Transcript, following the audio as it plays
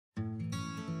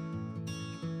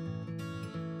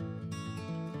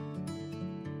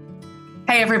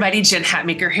Hey everybody, Jen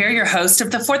Hatmaker here, your host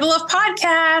of the For the Love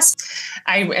podcast.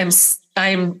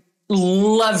 I'm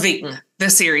loving the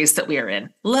series that we are in.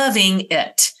 Loving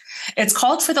it. It's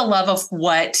called For the Love of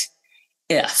What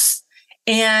If.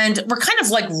 And we're kind of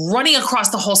like running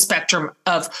across the whole spectrum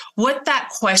of what that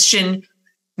question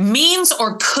means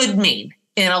or could mean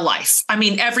in a life. I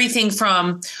mean, everything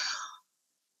from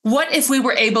what if we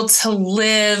were able to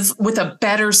live with a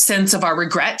better sense of our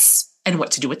regrets and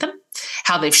what to do with them,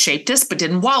 how they've shaped us but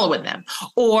didn't wallow in them?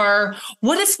 Or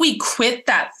what if we quit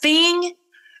that thing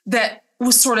that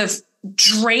was sort of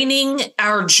draining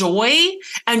our joy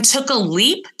and took a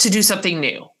leap to do something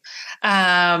new?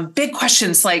 Big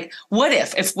questions like, what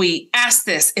if we asked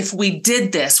this, if we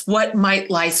did this, what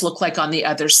might life look like on the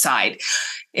other side?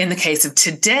 In the case of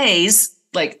today's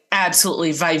like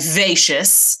absolutely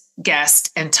vivacious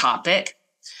guest and topic,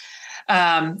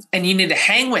 and you need to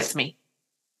hang with me.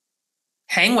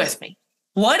 Hang with me.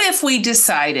 What if we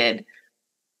decided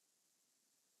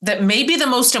that maybe the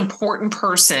most important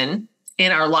person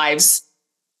in our lives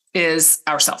is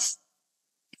ourselves?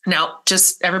 Now,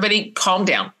 just everybody calm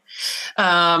down.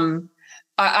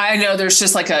 I know there's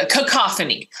just like a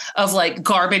cacophony of like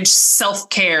garbage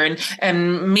self-care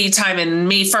and me time and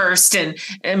me first and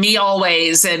me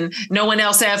always and no one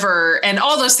else ever and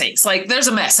all those things. Like there's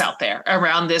a mess out there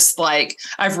around this. Like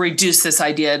I've reduced this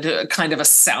idea to kind of a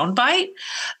soundbite.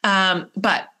 But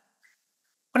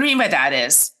what I mean by that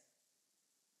is,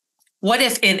 what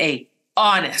if in a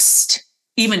honest,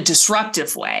 even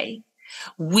disruptive way,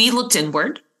 we looked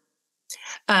inward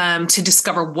to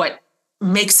discover what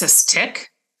makes us tick,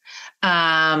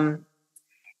 and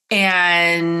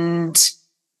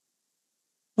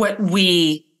what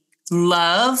we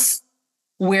love,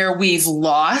 where we've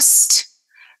lost,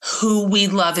 who we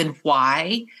love and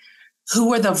why,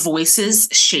 who are the voices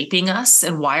shaping us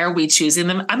and why are we choosing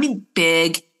them? I mean,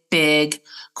 big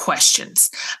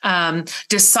questions.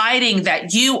 Deciding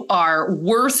that you are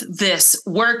worth this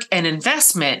work and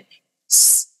investment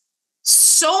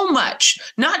so much,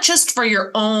 not just for your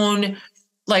own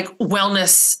like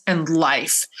wellness and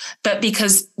life, but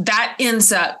because that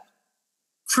ends up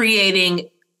creating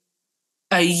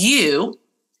a you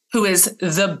who is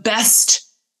the best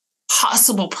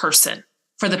possible person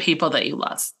for the people that you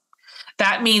love.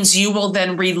 That means you will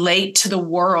then relate to the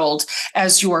world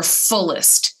as your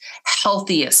fullest,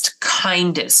 healthiest,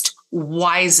 kindest,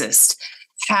 wisest,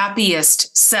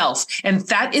 happiest self. And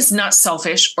that is not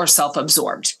selfish or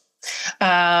self-absorbed.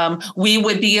 We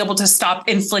would be able to stop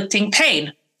inflicting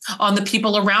pain on the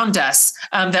people around us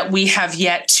that we have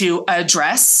yet to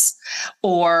address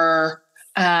or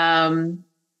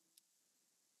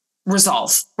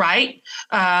resolve, right?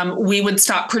 We would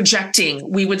stop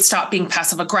projecting. We would stop being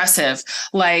passive aggressive.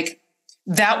 Like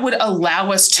that would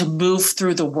allow us to move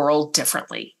through the world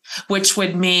differently, which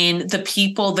would mean the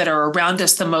people that are around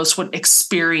us the most would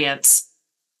experience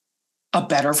a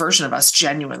better version of us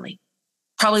genuinely.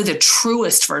 Probably the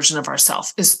truest version of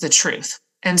ourselves is the truth.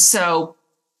 And so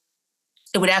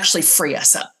it would actually free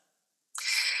us up.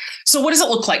 So what does it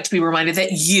look like to be reminded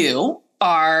that you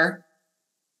are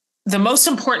the most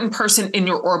important person in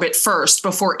your orbit first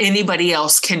before anybody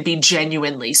else can be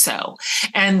genuinely so?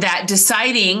 And that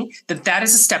deciding that that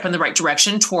is a step in the right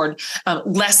direction toward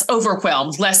less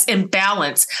overwhelm, less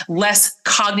imbalance, less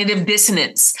cognitive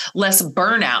dissonance, less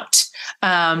burnout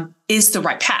is the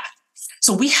right path.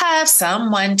 So we have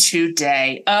someone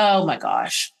today. Oh my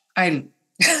gosh. I'm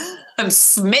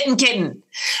smitten kitten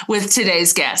with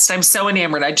today's guest. I'm so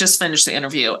enamored. I just finished the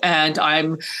interview and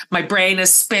my brain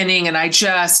is spinning and I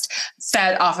just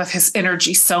fed off of his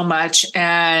energy so much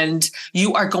and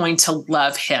you are going to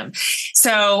love him.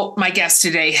 So my guest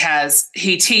today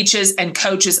he teaches and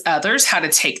coaches others how to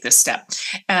take this step.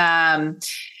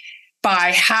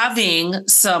 By having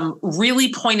some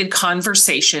really pointed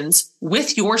conversations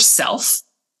with yourself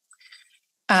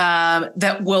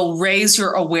that will raise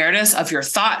your awareness of your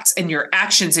thoughts and your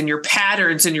actions and your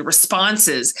patterns and your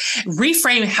responses,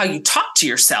 reframe how you talk to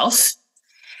yourself,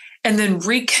 and then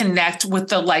reconnect with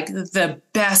the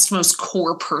best, most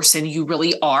core person you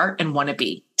really are and want to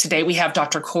be. Today we have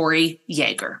Dr. Corey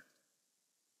Yeager.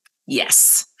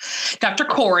 Yes. Dr.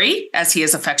 Corey, as he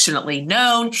is affectionately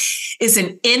known, is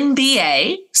an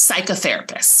NBA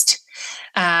psychotherapist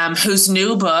whose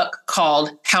new book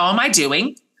called How Am I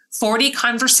Doing? 40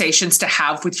 Conversations to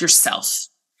Have with Yourself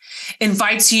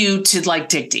invites you to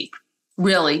dig deep,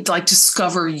 really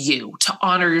discover you, to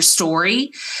honor your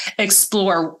story,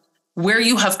 explore where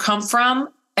you have come from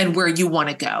and where you want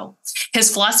to go.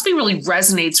 His philosophy really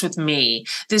resonates with me.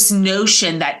 This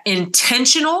notion that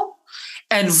intentional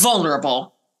and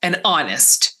vulnerable and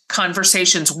honest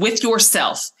conversations with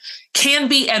yourself can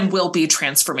be and will be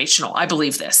transformational. I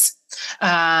believe this.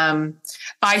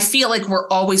 I feel like we're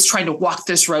always trying to walk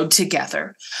this road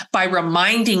together by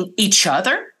reminding each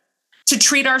other to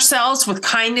treat ourselves with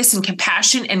kindness and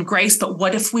compassion and grace. But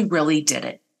what if we really did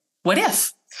it? What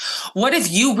if? What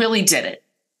if you really did it?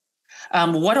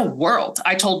 What a world.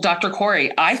 I told Dr.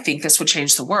 Corey, I think this would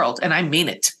change the world, and I mean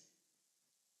it.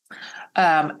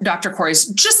 Dr. Corey is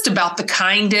just about the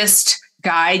kindest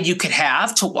guide you could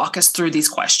have to walk us through these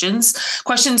questions.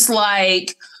 Questions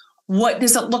like, what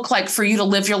does it look like for you to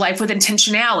live your life with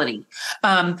intentionality?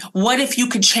 What if you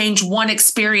could change one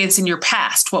experience in your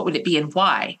past? What would it be and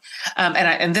why?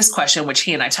 And this question, which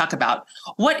he and I talk about,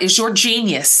 what is your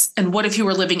genius? And what if you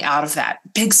were living out of that?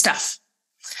 Big stuff.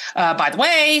 By the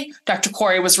way, Dr.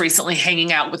 Corey was recently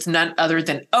hanging out with none other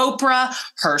than Oprah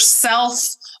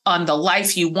herself on the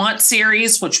Life You Want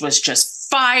series, which was just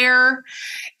fire.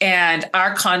 And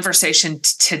our conversation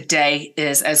today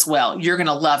is as well. You're going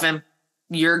to love him.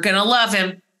 You're going to love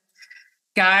him.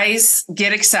 Guys,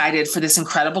 get excited for this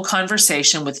incredible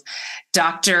conversation with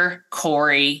Dr.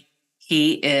 Corey.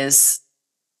 He is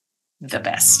the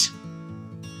best.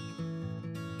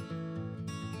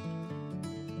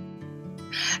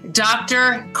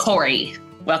 Dr. Corey,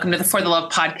 welcome to the For the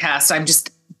Love podcast. I'm just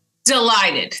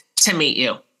delighted to meet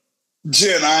you.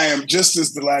 Jen, I am just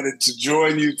as delighted to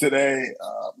join you today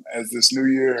as this new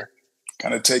year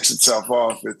kind of takes itself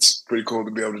off. It's pretty cool to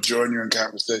be able to join you in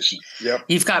conversation. Yep.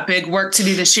 You've got big work to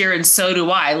do this year, and so do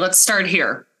I. Let's start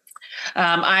here.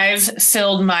 I've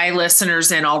filled my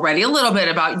listeners in already a little bit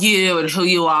about you and who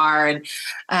you are, and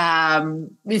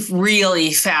it's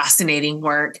really fascinating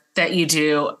work that you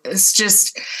do. It's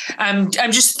just, I'm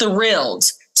just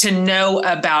thrilled to know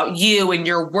about you and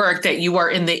your work, that you are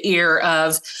in the ear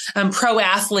of pro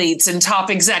athletes and top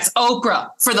execs. Oprah,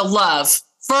 for the love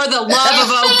of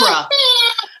Oprah.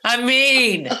 I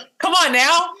mean, come on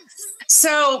now.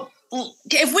 So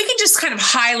if we could just kind of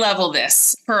high level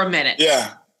this for a minute.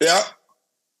 Yeah.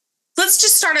 Let's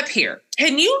just start up here.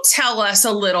 Can you tell us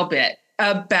a little bit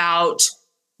about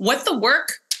what the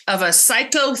work of a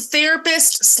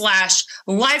psychotherapist /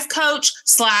 life coach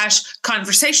 /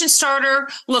 conversation starter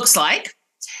looks like,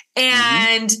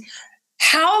 and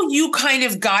how you kind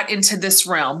of got into this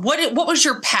realm? What was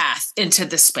your path into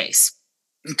this space?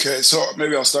 Okay, so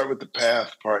maybe I'll start with the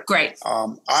path part. Great.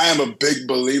 I am a big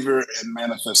believer in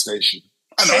manifestation.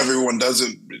 I know everyone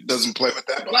doesn't play with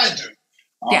that, but I do.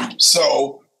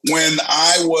 So when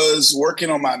I was working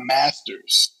on my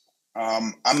master's,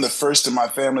 I'm the first in my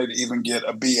family to even get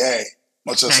a BA,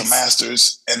 much less a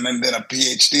master's, and then a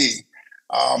PhD.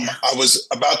 I was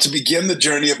about to begin the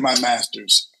journey of my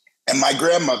master's, and my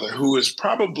grandmother, who is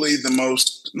probably the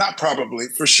most, not probably,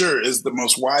 for sure, is the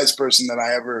most wise person that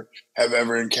I have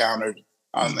ever encountered,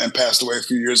 and passed away a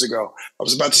few years ago. I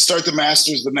was about to start the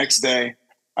master's the next day.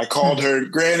 I called her,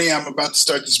 Granny, I'm about to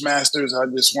start this master's. I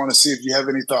just want to see if you have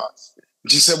any thoughts.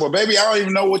 And she said, well, baby, I don't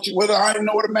even know I don't even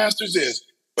know what a master's is.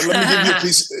 But let me give you a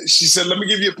piece. She said, let me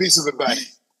give you a piece of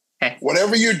advice.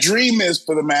 Whatever your dream is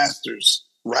for the master's,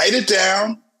 write it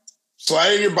down,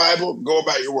 slide it in your Bible, go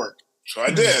about your work. So I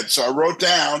did. So I wrote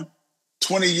down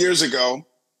 20 years ago.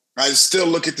 I still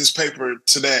look at this paper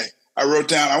today. I wrote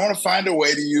down, I want to find a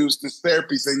way to use this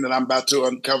therapy thing that I'm about to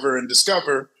uncover and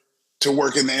discover to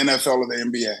work in the NFL or the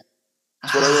NBA.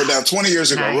 That's what I wrote down 20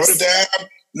 years ago. Nice. I wrote it down.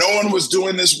 No one was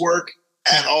doing this work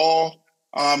at all.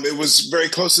 It was very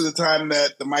close to the time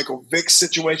that the Michael Vick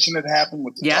situation had happened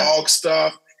with the dog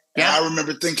stuff. And I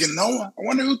remember thinking, I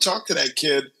wonder who talked to that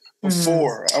kid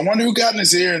before. I wonder who got in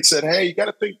his ear and said, hey, you got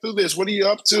to think through this. What are you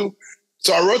up to?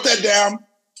 So I wrote that down,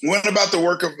 went about the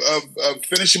work of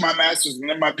finishing my master's and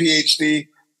then my PhD.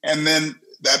 And then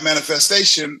that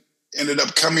manifestation ended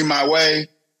up coming my way.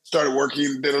 Started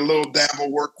working, did a little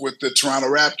dabble work with the Toronto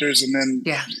Raptors, and then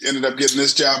ended up getting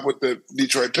this job with the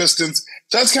Detroit Pistons.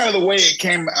 So that's kind of the way it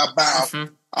came about. The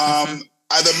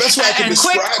best way I can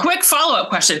describe. Quick follow-up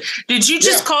question: did you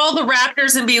just call the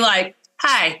Raptors and be like,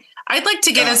 "Hi, I'd like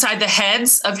to get inside the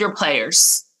heads of your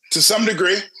players"? To some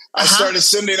degree, I started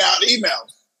sending out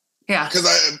emails. Yeah, because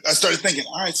I started thinking,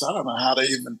 all right, so I don't know how do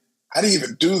you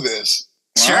even do this?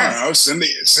 Well, sure, I don't know,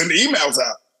 send emails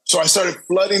out. So I started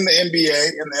flooding the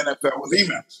NBA and the NFL with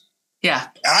emails. Yeah.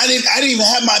 And I didn't even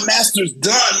have my master's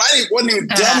done. I wasn't even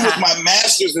done with my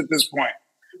master's at this point.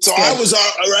 So I was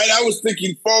I was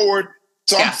thinking forward.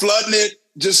 So I'm flooding it,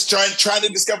 just trying to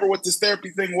discover what this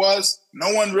therapy thing was.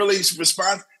 No one really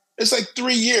responds. It's like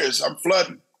 3 years I'm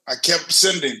flooding. I kept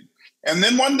sending. And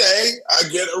then one day I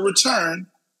get a return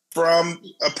from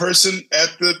a person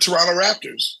at the Toronto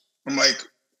Raptors. I'm like,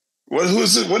 what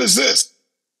is this?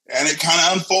 And it kind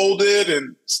of unfolded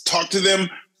and talked to them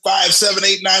 5, 7,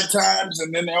 8, 9 times.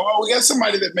 And then, well, we got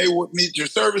somebody that may need your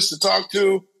service to talk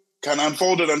to. Kind of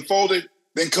unfolded.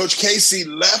 Then Coach Casey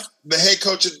left, the head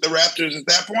coach of the Raptors at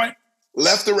that point,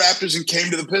 left the Raptors and came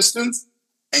to the Pistons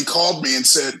and called me and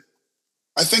said,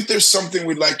 I think there's something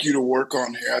we'd like you to work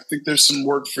on here. I think there's some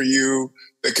work for you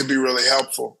that could be really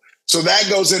helpful. So that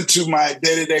goes into my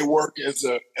day-to-day work as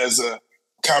a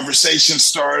conversation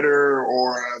starter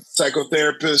or a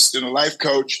psychotherapist and a life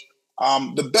coach.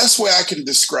 The best way I can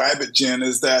describe it, Jen,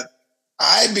 is that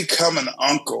I become an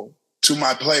uncle to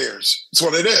my players. That's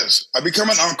what it is. I become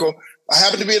an uncle. I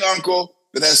happen to be an uncle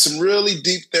that has some really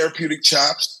deep therapeutic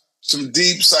chops, some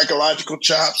deep psychological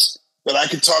chops that I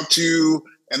can talk to you,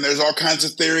 and there's all kinds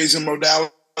of theories and modalities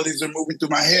that are moving through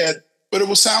my head, but it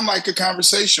will sound like a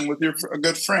conversation with a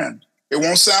good friend. It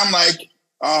won't sound like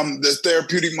the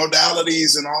therapeutic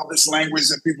modalities and all this language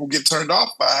that people get turned off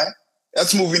by.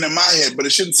 That's moving in my head, but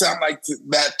it shouldn't sound like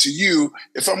that to you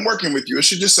if I'm working with you. It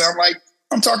should just sound like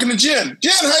I'm talking to Jen.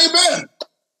 Jen, how you been?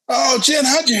 Oh, Jen,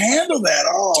 how'd you handle that?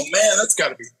 Oh man, that's got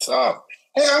to be tough.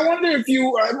 Hey, I wonder if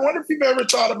you've ever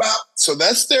thought about. So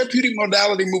that's therapeutic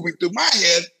modality moving through my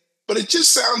head, but it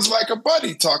just sounds like a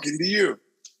buddy talking to you,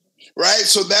 right?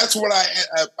 So that's what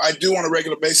I do on a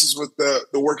regular basis with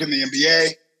the work in the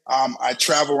NBA. I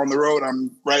travel on the road.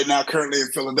 I'm right now currently in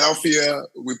Philadelphia.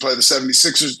 We play the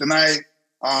 76ers tonight.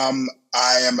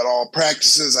 I am at all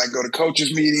practices. I go to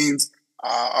coaches' meetings.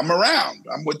 I'm around.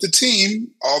 I'm with the team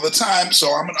all the time.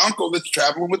 So I'm an uncle that's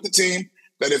traveling with the team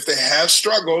that if they have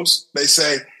struggles, they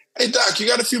say, hey, Doc, you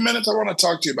got a few minutes? I want to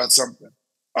talk to you about something.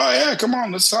 Oh, yeah, come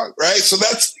on, let's talk, right? So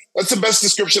that's the best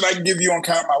description I can give you on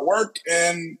kind of my work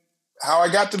and how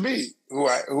I got to be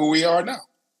who we are now.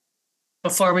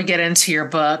 Before we get into your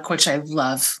book, which I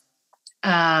love,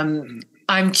 I'm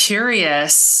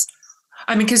curious.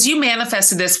 I mean, because you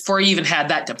manifested this before you even had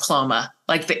that diploma.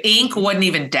 Like the ink wasn't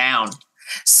even down.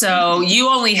 So you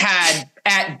only had,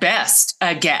 at best,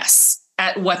 a guess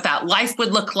at what that life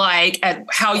would look like, at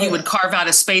how you would carve out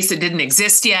a space that didn't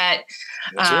exist yet.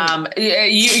 Right.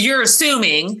 You're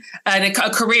assuming a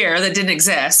career that didn't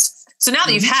exist. So now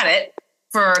that you've had it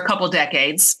for a couple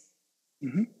decades,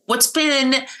 what's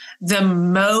been the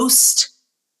most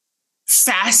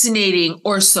fascinating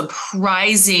or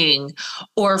surprising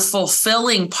or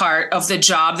fulfilling part of the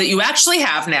job that you actually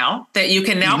have now, that you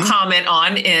can now comment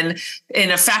on in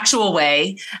a factual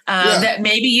way, that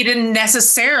maybe you didn't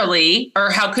necessarily,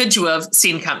 or how could you have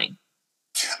seen coming?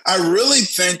 I really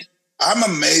think I'm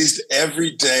amazed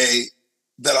every day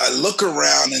that I look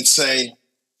around and say,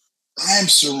 I'm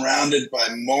surrounded by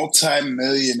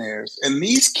multimillionaires, and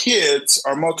these kids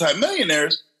are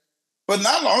multimillionaires, but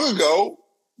not long ago,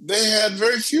 they had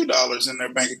very few dollars in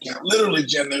their bank account. Literally,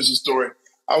 Jen, there's a story.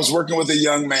 I was working with a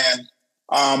young man,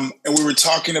 and we were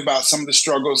talking about some of the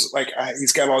struggles. Like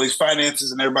he's got all these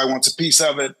finances and everybody wants a piece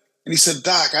of it. And he said,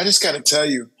 Doc, I just got to tell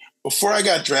you, before I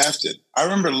got drafted, I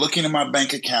remember looking at my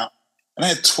bank account and I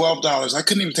had $12. I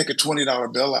couldn't even take a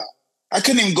 $20 bill out. I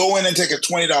couldn't even go in and take a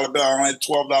 $20 bill out. I had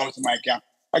 $12 in my account.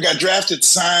 I got drafted,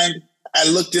 signed. I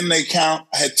looked in the account.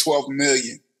 I had $12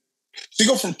 million. So you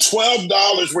go from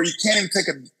 $12 where you can't even take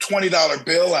a $20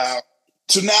 bill out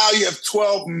to now you have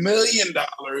 $12 million,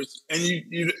 and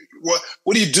you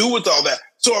what do you do with all that?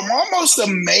 So I'm almost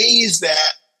amazed at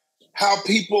how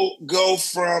people go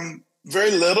from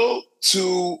very little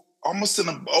to almost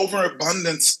an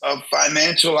overabundance of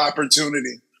financial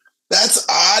opportunity. That's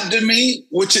odd to me,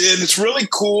 and it's really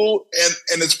cool,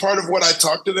 and it's part of what I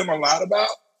talk to them a lot about.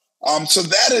 So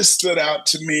that has stood out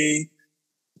to me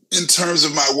in terms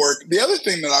of my work. The other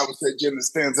thing that I would say, Jim, that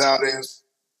stands out is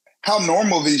how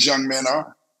normal these young men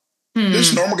are.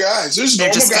 There's normal guys. There's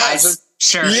normal guys.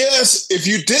 Sure. Yes, if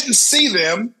you didn't see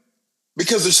them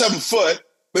because they're 7 foot,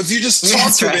 but if you just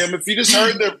talked to them, if you just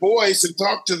heard their voice and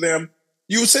talked to them,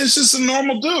 you would say it's just a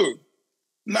normal dude,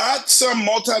 not some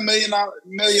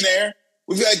multi-millionaire.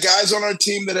 We've got guys on our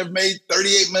team that have made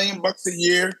 $38 million a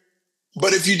year,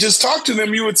 but if you just talk to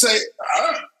them, you would say,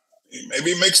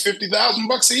 maybe it makes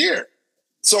 $50,000 a year.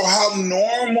 So how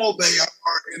normal they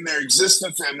are in their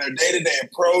existence and their day-to-day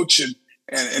approach and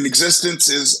existence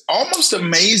is almost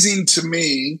amazing to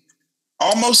me,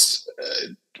 almost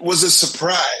was a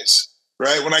surprise,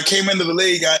 right? When I came into the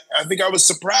league, I think I was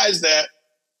surprised at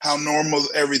how normal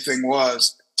everything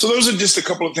was. So those are just a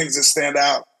couple of things that stand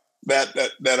out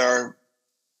that are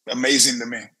amazing to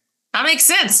me. That makes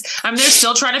sense. I mean, they're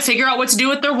still trying to figure out what to do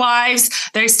with their wives.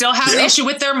 They still have an issue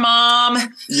with their mom.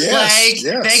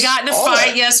 They got in a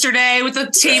fight yesterday with a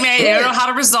teammate. They don't know how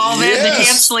to resolve it. They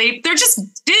can't sleep. They're just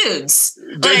dudes.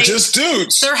 They're just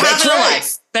dudes. They're having a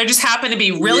life. They just happen to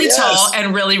be really tall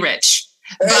and really rich.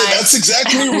 Hey, that's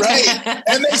exactly right.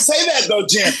 And they say that though,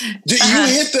 Jen. You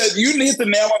hit the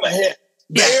nail on the head.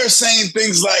 They are saying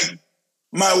things like,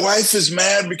 my wife is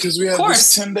mad because we had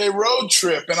this 10-day road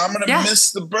trip and I'm going to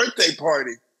miss the birthday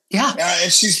party. Yeah.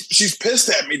 And she's pissed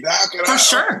at me, Doc. And I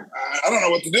don't know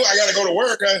what to do. I got to go to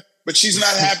work. But she's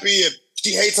not happy. And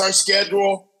she hates our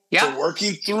schedule. So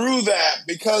working through that,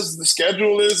 because the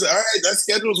schedule is, all right, that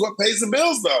schedule is what pays the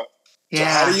bills though. So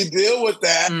how do you deal with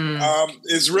that?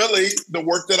 Is really the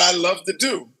work that I love to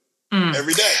do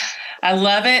every day. I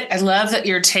love it. I love that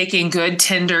you're taking good,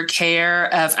 tender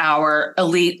care of our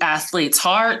elite athletes'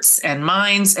 hearts and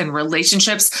minds and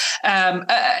relationships.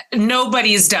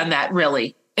 Nobody's done that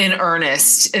really in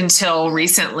earnest until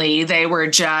recently. They were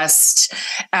just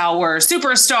our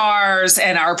superstars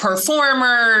and our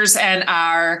performers and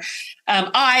our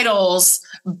idols,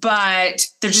 but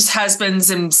they're just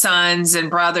husbands and sons and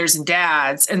brothers and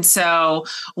dads. And so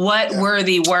what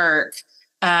worthy work.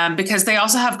 Because they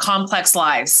also have complex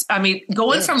lives. I mean,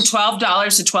 going from $12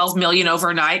 to $12 million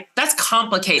overnight, that's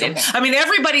complicated. I mean,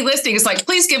 everybody listening is like,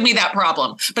 please give me that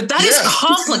problem. But that is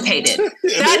complicated.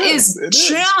 That is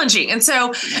challenging. And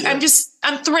so I'm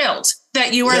thrilled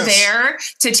that you are there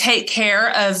to take care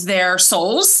of their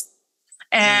souls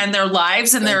and their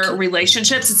lives and their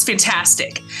relationships. It's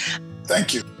fantastic.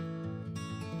 Thank you.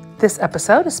 This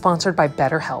episode is sponsored by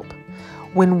BetterHelp.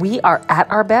 When we are at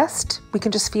our best, we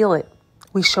can just feel it.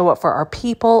 We show up for our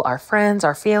people, our friends,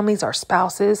 our families, our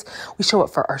spouses. We show up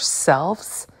for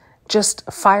ourselves, just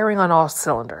firing on all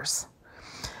cylinders.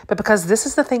 But because this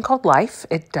is the thing called life,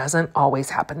 it doesn't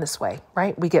always happen this way,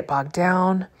 right? We get bogged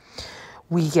down.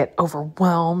 We get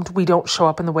overwhelmed. We don't show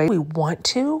up in the way we want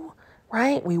to,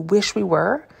 right? We wish we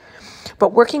were.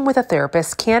 But working with a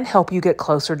therapist can help you get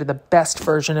closer to the best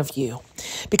version of you.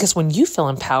 Because when you feel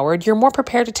empowered, you're more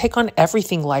prepared to take on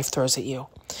everything life throws at you.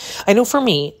 I know for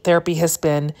me, therapy has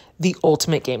been the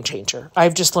ultimate game changer.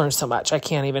 I've just learned so much. I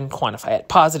can't even quantify it.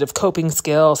 Positive coping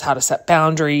skills, how to set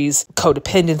boundaries,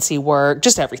 codependency work,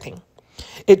 just everything.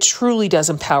 It truly does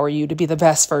empower you to be the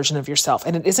best version of yourself.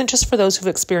 And it isn't just for those who've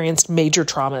experienced major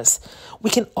traumas. We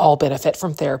can all benefit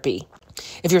from therapy.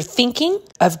 If you're thinking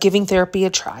of giving therapy a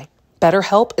try,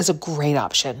 BetterHelp is a great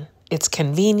option. It's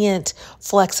convenient,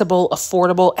 flexible,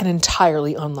 affordable, and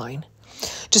entirely online.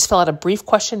 Just fill out a brief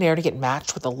questionnaire to get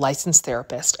matched with a licensed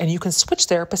therapist, and you can switch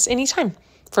therapists anytime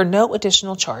for no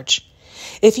additional charge.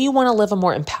 If you want to live a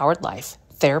more empowered life,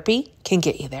 therapy can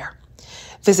get you there.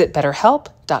 Visit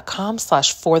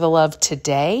betterhelp.com/forthelove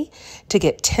today to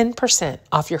get 10%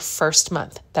 off your first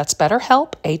month. That's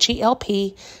BetterHelp,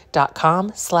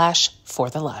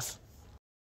 HELP.com/forthelove.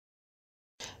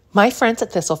 My friends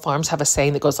at Thistle Farms have a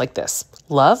saying that goes like this: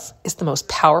 love is the most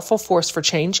powerful force for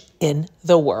change in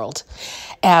the world.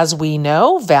 As we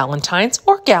know, Valentine's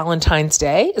or Galentine's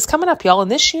Day is coming up, y'all. And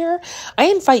this year, I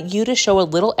invite you to show a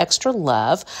little extra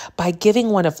love by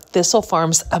giving one of Thistle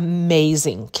Farms'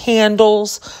 amazing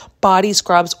candles, body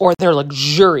scrubs, or their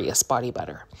luxurious body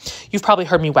butter. You've probably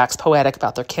heard me wax poetic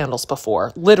about their candles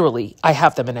before. Literally, I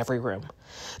have them in every room.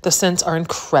 The scents are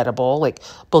incredible, like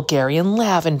Bulgarian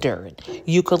lavender and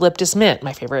eucalyptus mint,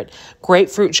 my favorite,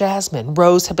 grapefruit jasmine,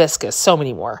 rose hibiscus, so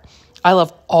many more. I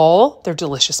love all their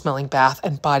delicious smelling bath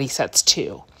and body sets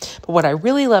too. But what I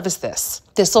really love is this.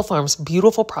 Thistle Farms'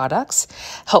 beautiful products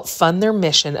help fund their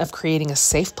mission of creating a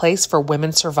safe place for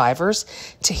women survivors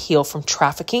to heal from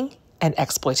trafficking and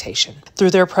exploitation.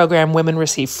 Through their program, women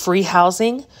receive free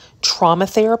housing, trauma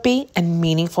therapy, and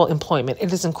meaningful employment.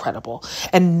 It is incredible.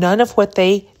 And none of what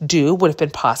they do would have been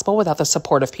possible without the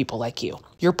support of people like you.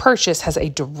 Your purchase has a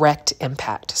direct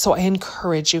impact. So I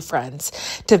encourage you, friends,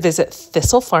 to visit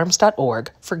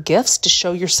thistlefarms.org for gifts to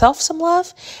show yourself some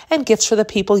love and gifts for the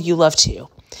people you love too.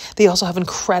 They also have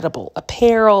incredible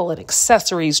apparel and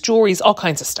accessories, jewelries, all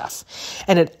kinds of stuff.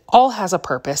 And it all has a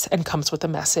purpose and comes with a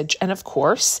message. And of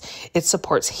course, it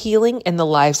supports healing in the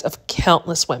lives of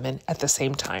countless women at the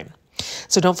same time.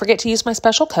 So don't forget to use my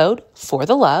special code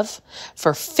FORTHELOVE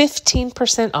for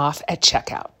 15% off at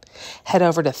checkout. Head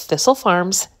over to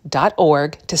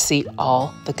thistlefarms.org to see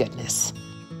all the goodness.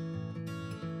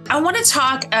 I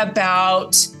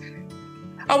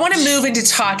want to move into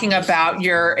talking about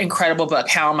your incredible book,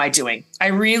 How Am I Doing? I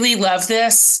really love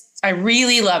this. I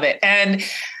really love it. And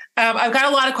I've got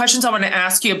a lot of questions I want to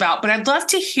ask you about, but I'd love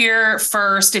to hear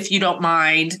first, if you don't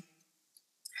mind,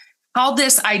 how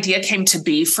this idea came to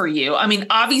be for you. I mean,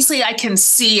 obviously I can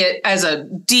see it as a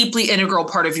deeply integral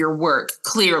part of your work,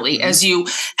 clearly, as you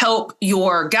help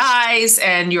your guys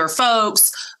and your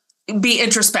folks be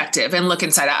introspective and look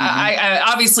inside. I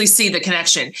obviously see the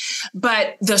connection,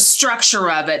 but the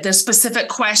structure of it, the specific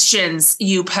questions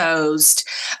you posed,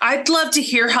 I'd love to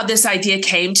hear how this idea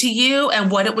came to you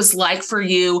and what it was like for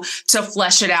you to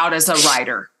flesh it out as a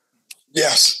writer.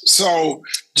 Yes. So,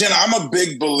 Jenna, I'm a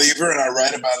big believer, and I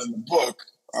write about in the book,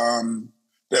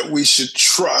 that we should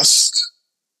trust.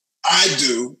 I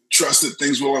do trust that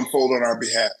things will unfold on our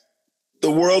behalf.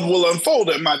 The world will unfold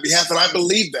on my behalf, and I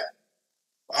believe that.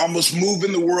 I almost move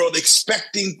in the world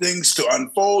expecting things to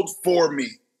unfold for me.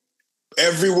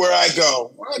 Everywhere I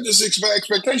go, I just expect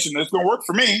expectation. It's going to work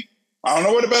for me. I don't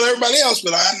know what about everybody else,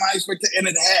 but I'm my expectation, and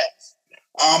it has.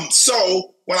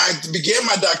 So when I began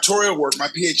my doctoral work, my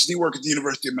PhD work at the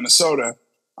University of Minnesota,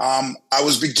 I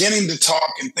was beginning to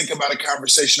talk and think about a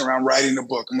conversation around writing a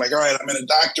book. I'm like, all right, I'm in a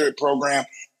doctorate program.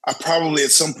 I probably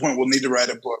at some point will need to write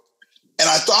a book. And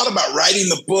I thought about writing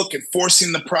the book and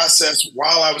forcing the process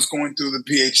while I was going through the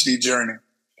PhD journey.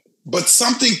 But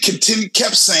something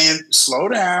kept saying, slow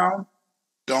down,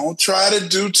 don't try to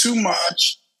do too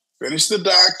much, finish the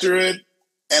doctorate.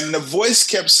 And the voice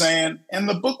kept saying, and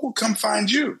the book will come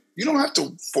find you. You don't have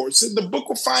to force it. The book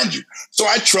will find you. So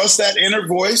I trust that inner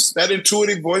voice, that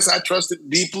intuitive voice. I trust it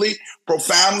deeply,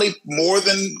 profoundly, more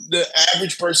than the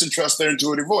average person trusts their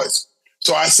intuitive voice.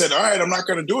 So I said, all right, I'm not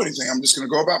going to do anything. I'm just going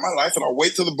to go about my life and I'll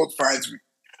wait till the book finds me.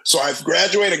 So I've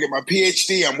graduated, I get my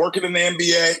PhD, I'm working in the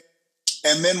MBA.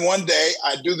 And then one day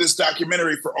I do this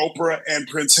documentary for Oprah and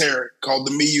Prince Harry called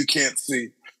The Me You Can't See.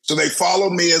 So they follow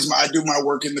me as I do my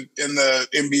work in the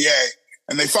MBA,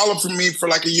 and they followed for me for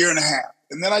like a year and a half.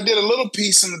 And then I did a little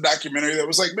piece in the documentary that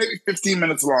was like maybe 15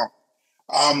 minutes long.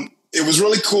 It was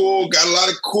really cool, got a lot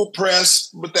of cool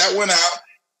press, but that went out.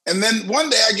 And then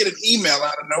one day I get an email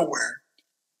out of nowhere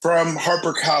from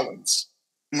HarperCollins.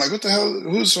 I'm like, what the hell?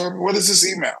 Who's Harper? What is this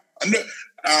email? And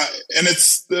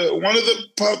it's one of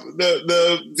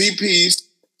the VPs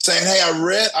saying, hey,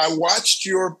 I watched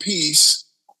your piece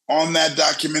on that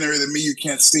documentary, The Me You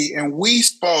Can't See, and we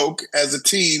spoke as a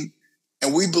team,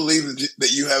 and we believe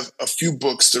that you have a few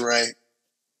books to write.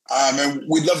 And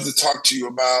we'd love to talk to you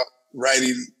about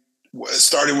writing,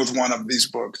 starting with one of these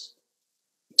books.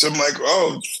 So I'm like,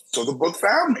 oh, so the book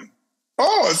found me.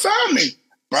 Oh, it found me,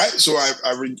 right? So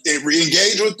I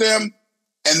re-engaged with them.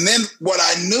 And then what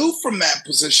I knew from that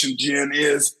position, Jen,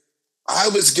 is I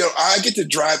get to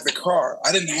drive the car.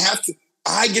 I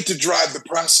get to drive the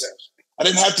process. I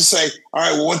didn't have to say, all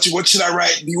right, well, what should I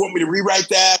write? Do you want me to rewrite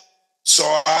that? So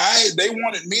they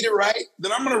wanted me to write,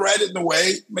 then I'm going to write it in a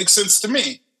way that makes sense to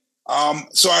me.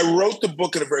 So I wrote the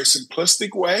book in a very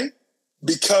simplistic way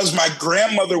because my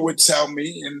grandmother would tell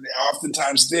me, and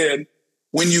oftentimes did,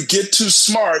 when you get too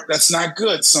smart, that's not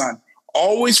good, son.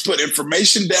 Always put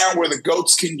information down where the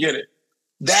goats can get it.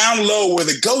 Down low where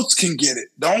the goats can get it.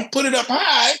 Don't put it up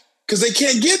high because they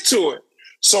can't get to it.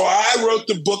 So I wrote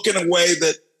the book in a way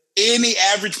that any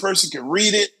average person can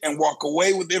read it and walk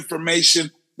away with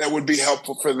information that would be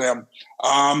helpful for them.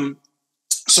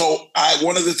 So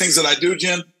one of the things that I do,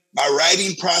 Jen, my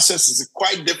writing process is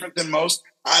quite different than most.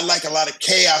 I like a lot of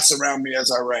chaos around me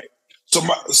as I write. So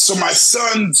my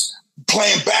son's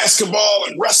playing basketball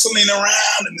and wrestling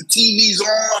around and the TV's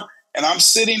on, and I'm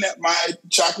sitting at my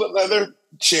chocolate leather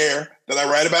chair that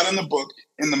I write about in the book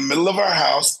in the middle of our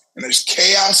house, and there's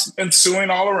chaos ensuing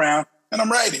all around. And I'm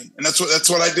writing, and that's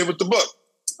what I did with the book,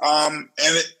 and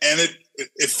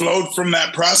it flowed from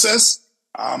that process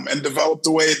and developed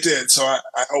the way it did. So I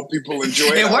hope people enjoy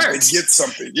it. It worked. They get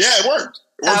something. Yeah, it worked.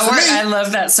 I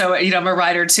love that. So, I'm a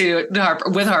writer too,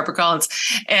 with HarperCollins.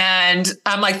 And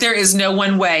I'm like, there is no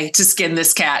one way to skin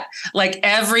this cat. Like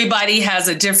everybody has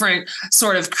a different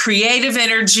sort of creative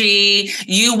energy.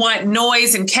 You want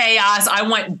noise and chaos. I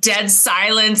want dead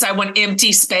silence. I want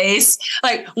empty space,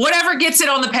 like whatever gets it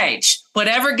on the page.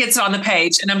 Whatever gets on the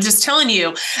page. And I'm just telling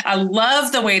you, I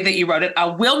love the way that you wrote it. I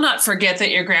will not forget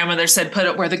that your grandmother said, put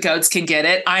it where the goats can get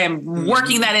it. I am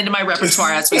working that into my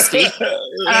repertoire as we speak.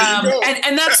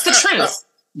 And that's the truth.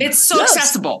 It's so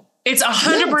accessible. It's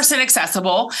 100%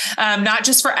 accessible, not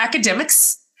just for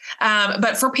academics,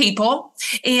 but for people.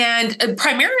 And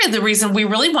primarily the reason we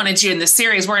really wanted you in this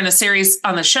series, we're in a series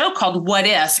on the show called What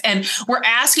If? And we're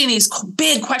asking these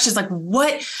big questions like,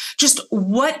 what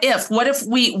if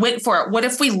we went for it? What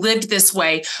if we lived this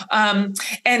way?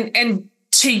 And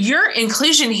to your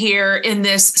inclusion here in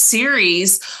this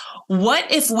series,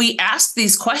 what if we asked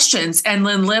these questions and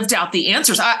then lived out the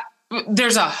answers?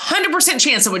 There's 100%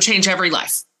 chance it would change every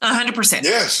life. 100%.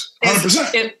 Yes,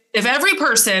 100%. if every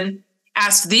person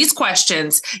asked these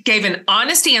questions, gave an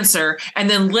honest answer, and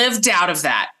then lived out of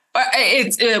that,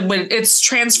 it's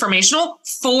transformational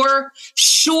for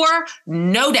sure,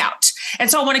 no doubt. And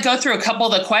so I want to go through a couple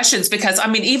of the questions because, I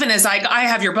mean, even as I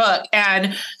have your book,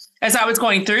 and as I was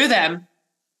going through them,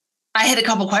 I had a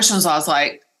couple of questions. I was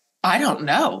like, I don't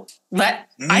know.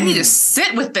 I need to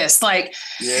sit with this. Like,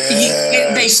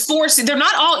 they're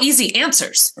not all easy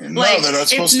answers. No, like, they're not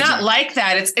supposed it's not to. like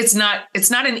that. It's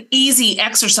not an easy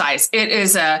exercise. It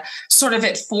is a sort of,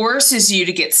 it forces you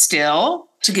to get still,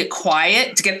 to get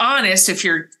quiet, to get honest if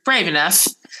you're brave enough.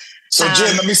 So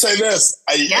Jen, let me say this,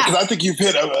 because I think you've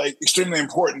hit an extremely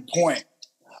important point.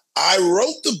 I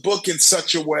wrote the book in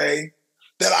such a way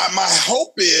that my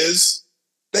hope is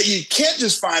that you can't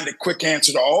just find a quick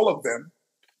answer to all of them.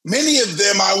 Many of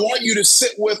them, I want you to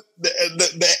sit with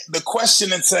the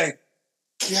question and say,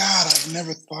 God, I've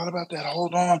never thought about that.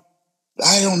 Hold on.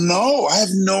 I don't know. I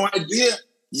have no idea.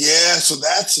 Yeah, so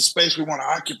that's the space we want to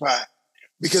occupy.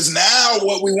 Because now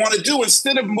what we want to do,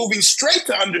 instead of moving straight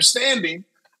to understanding,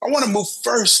 I want to move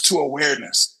first to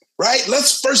awareness, right?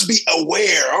 Let's first be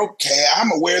aware. Okay,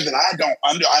 I'm aware that I don't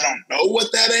know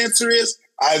what that answer is.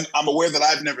 I'm aware that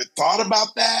I've never thought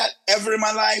about that ever in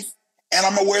my life. And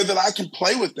I'm aware that I can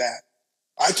play with that.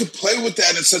 I can play with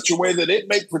that in such a way that it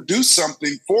may produce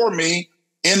something for me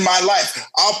in my life.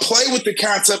 I'll play with the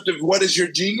concept of what is your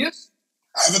genius?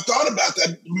 I haven't thought about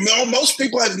that. Most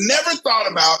people have never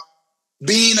thought about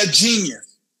being a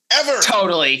genius, ever.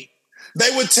 Totally. They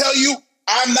would tell you,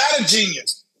 I'm not a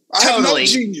genius. I have no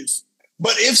genius.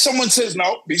 But if someone says,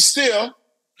 no, be still,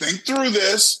 think through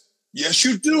this. Yes,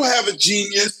 you do have a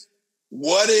genius.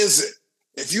 What is it?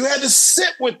 If you had to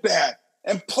sit with that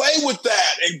and play with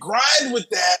that and grind with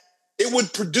that, it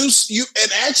would produce you. And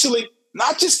actually,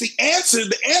 not just the answer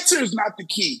is not the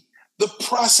key. The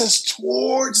process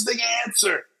towards the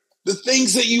answer, the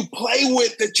things that you play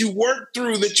with, that you work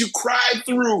through, that you cry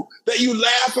through, that you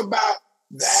laugh about,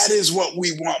 that is what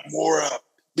we want more of.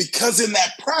 Because in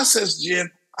that process, Jen,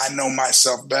 I know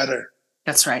myself better.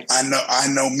 That's right. I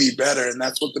know me better, and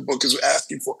that's what the book is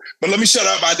asking for. But let me shut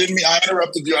up. I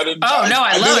interrupted you. I love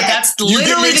it. That's literally you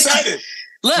get me excited.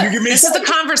 Look, this is the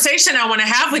conversation I want to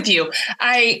have with you.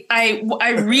 I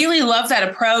really love that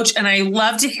approach, and I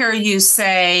love to hear you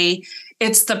say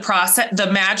it's the process.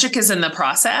 The magic is in the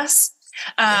process.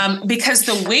 Because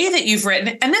the way that you've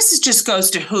written, and just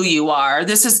goes to who you are.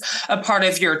 This is a part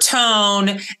of your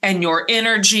tone and your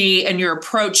energy and your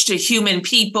approach to human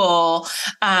people.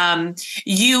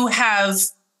 You've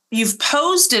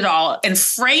posed it all and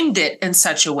framed it in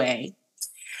such a way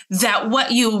that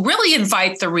what you really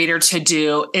invite the reader to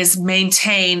do is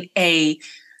maintain a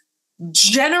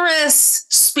generous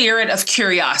spirit of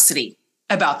curiosity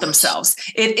about themselves.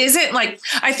 It isn't like,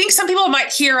 I think some people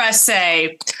might hear us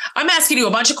say, I'm asking you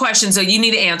a bunch of questions that you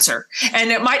need to answer.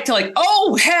 And it might feel like,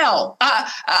 oh, hell,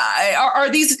 are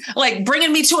these like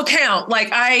bringing me to account? Like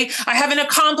I haven't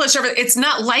accomplished everything. It's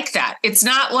not like that. It's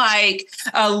not like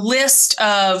a list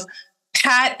of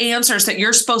pat answers that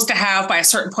you're supposed to have by a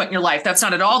certain point in your life. That's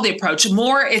not at all the approach.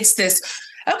 More, it's this,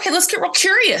 okay, let's get real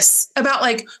curious about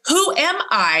like, who am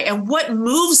I and what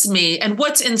moves me and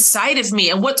what's inside of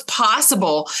me and what's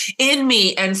possible in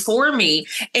me and for me.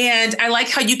 And I like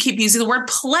how you keep using the word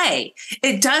play.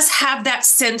 It does have that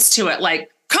sense to it.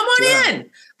 Like, come on in,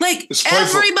 like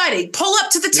everybody pull up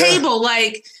to the table.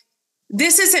 Like,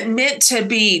 this isn't meant to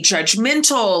be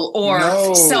judgmental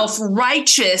or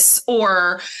self-righteous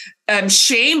or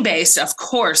shame-based. Of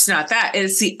course, not that.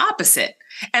 It's the opposite.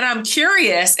 And I'm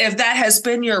curious if that has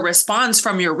been your response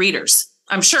from your readers.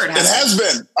 I'm sure it has. It has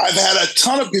been. I've had a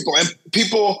ton of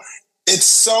people, it's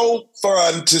so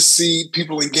fun to see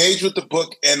people engage with the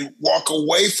book and walk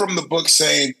away from the book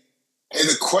saying, hey,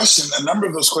 a number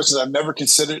of those questions I've never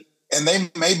considered, and they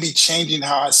may be changing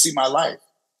how I see my life.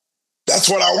 That's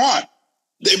what I want.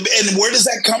 And where does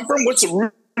that come from? What's the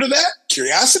root of that?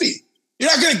 Curiosity. You're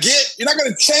not going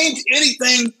to change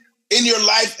anything in your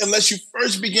life unless you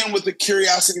first begin with the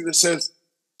curiosity that says,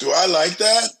 do I like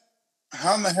that?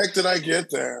 How in the heck did I get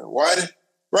there? Right?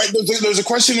 There's a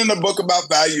question in the book about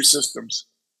value systems.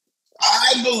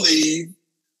 I believe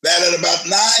that at about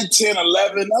 9, 10,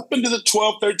 11, up into the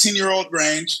 12, 13-year-old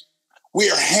range, we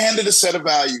are handed a set of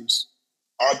values.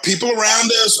 Our people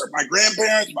around us, or my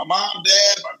grandparents, my mom,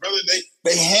 dad, my brother,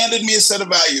 they handed me a set of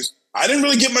values. I didn't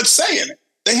really get much say in it.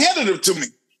 They handed it to me.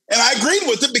 And I agreed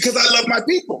with it because I love my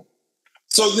people.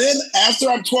 So then after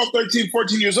I'm 12, 13,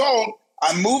 14 years old,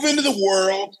 I move into the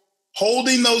world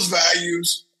holding those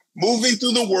values, moving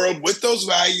through the world with those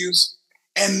values,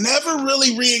 and never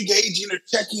really re-engaging or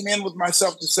checking in with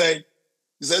myself to say,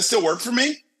 does that still work for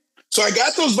me? So I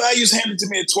got those values handed to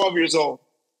me at 12 years old.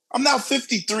 I'm now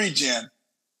 53, Jen.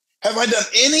 Have I done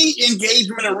any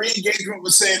engagement or re-engagement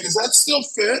with saying, does that still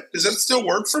fit? Does that still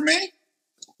work for me?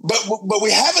 But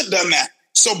we haven't done that.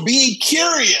 So being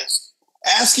curious,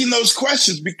 asking those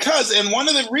questions, and one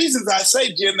of the reasons I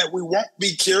say, Jen, that we won't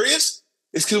be curious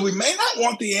is because we may not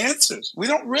want the answers. We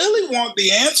don't really want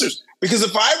the answers. Because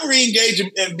if I re-engage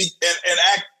and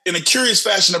act in a curious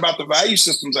fashion about the value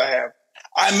systems I have,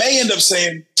 I may end up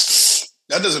saying,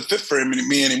 that doesn't fit for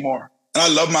me anymore. And I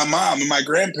love my mom and my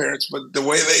grandparents, but the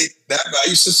way that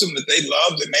value system that they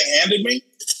loved and they handed me,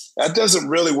 that doesn't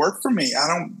really work for me. I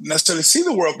don't necessarily see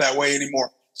the world that way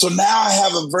anymore. So now I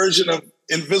have a version of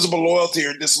invisible loyalty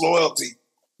or disloyalty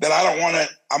that I don't want to,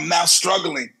 I'm now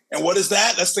struggling. And what is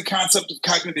that? That's the concept of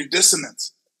cognitive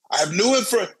dissonance. I have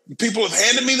people have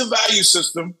handed me the value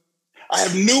system. I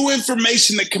have new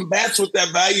information that combats with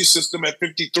that value system at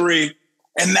 53.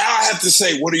 And now I have to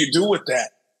say, what do you do with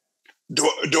that?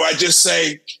 Do I just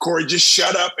say, Corey, just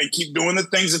shut up and keep doing the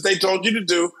things that they told you to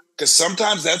do? Because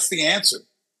sometimes that's the answer.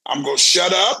 I'm going to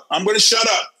shut up. I'm going to shut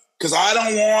up because I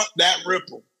don't want that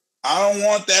ripple. I don't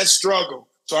want that struggle.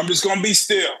 So I'm just going to be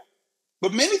still.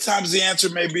 But many times the answer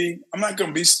may be, I'm not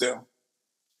going to be still.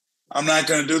 I'm not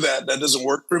going to do that. That doesn't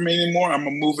work for me anymore. I'm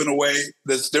going to move in a way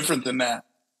that's different than that.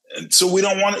 And so we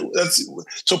don't want it.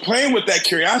 So playing with that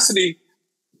curiosity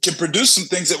can produce some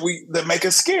things that make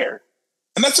us scared.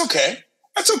 And that's okay.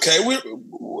 That's okay.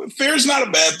 Fear is not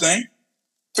a bad thing.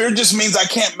 Fear just means I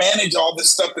can't manage all this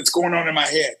stuff that's going on in my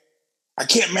head. I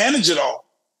can't manage it all.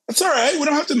 That's all right. We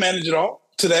don't have to manage it all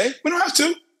today. We don't have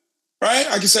to, right?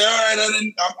 I can say, all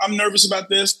right, I'm nervous about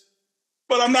this,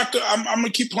 but I'm going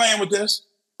to keep playing with this.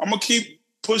 I'm going to keep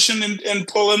pushing and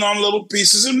pulling on little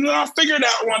pieces, and I'll figure it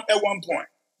out at one point.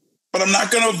 But I'm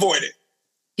not going to avoid it.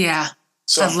 Yeah.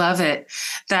 So. I love it.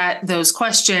 That those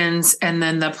questions and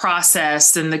then the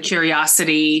process and the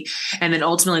curiosity and then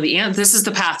ultimately the end. This is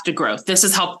the path to growth. This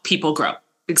is how people grow.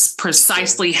 It's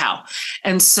precisely how.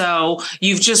 And so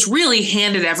you've just really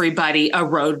handed everybody a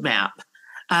roadmap.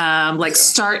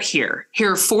 Start here.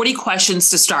 Here are 40 questions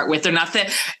to start with. They're not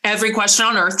every question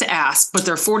on earth to ask, but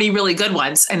they're 40 really good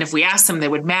ones. And if we ask them, they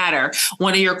would matter.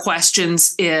 One of your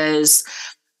questions is,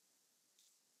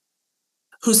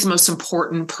 who's the most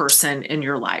important person in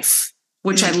your life?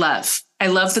 Which I love. I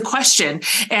love the question.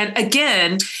 And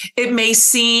again, it may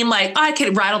seem like I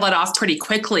could rattle that off pretty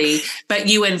quickly, but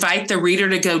you invite the reader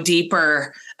to go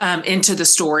deeper into the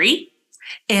story.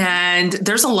 And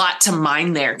there's a lot to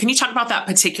mine there. Can you talk about that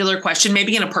particular question,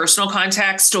 maybe in a personal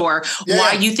context, or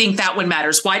why you think that one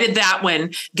matters? Why did that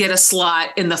one get a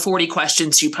slot in the 40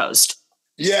 questions you posed?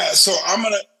 Yeah. So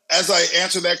as I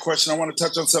answer that question, I want to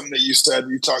touch on something that you said.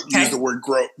 You used the word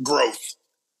growth.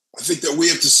 I think that we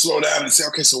have to slow down and say,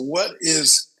 okay, so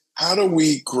how do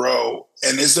we grow?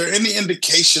 And is there any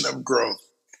indication of growth?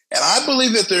 And I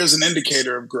believe that there's an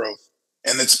indicator of growth,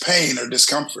 and it's pain or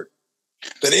discomfort.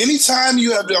 That anytime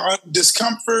you have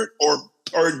discomfort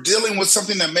or dealing with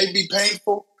something that may be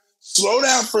painful, slow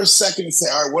down for a second and say,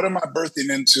 all right, what am I birthing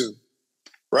into?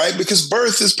 Right? Because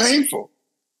birth is painful.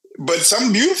 But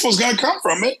something beautiful is going to come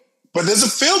from it. But does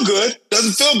it feel good?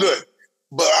 Doesn't feel good.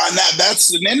 But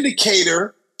that's an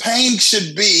indicator.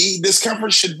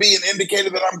 Discomfort should be an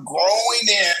indicator that I'm growing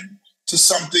in to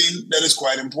something that is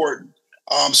quite important.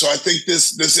 So I think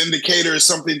this indicator is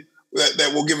something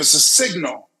that will give us a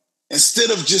signal instead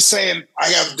of just saying, I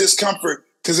have discomfort.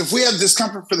 Because if we have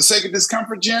discomfort for the sake of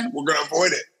discomfort, Jen, we're going to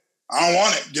avoid it. I don't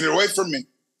want it. Get it away from me.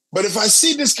 But if I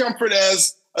see discomfort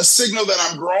as a signal that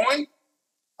I'm growing,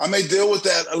 I may deal with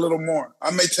that a little more.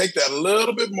 I may take that a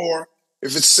little bit more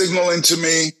if it's signaling to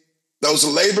me, those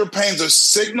labor pains are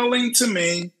signaling to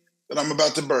me that I'm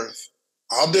about to birth.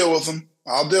 I'll deal with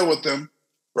them.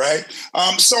 Right?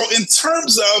 So in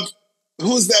terms of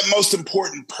who's that most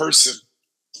important person,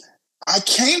 I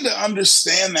came to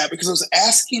understand that because I was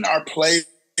asking our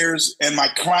players and my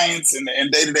clients and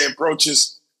day-to-day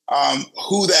approaches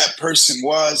who that person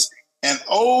was. And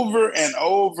over and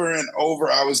over and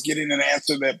over, I was getting an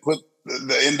answer that put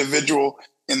the individual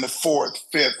in the 4th,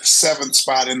 5th, 7th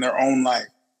spot in their own life.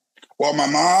 Well, my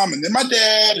mom, and then my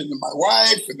dad, and then my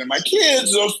wife, and then my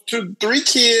kids, those 3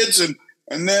 kids, and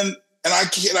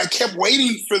I kept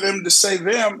waiting for them to say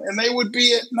them, and they would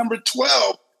be at number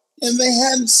 12, and they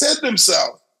hadn't said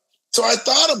themselves. So I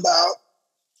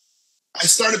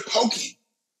started poking.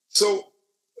 So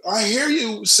I hear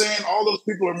you saying all those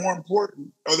people are more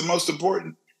important or the most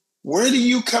important. Where do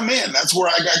you come in? That's where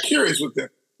I got curious with them.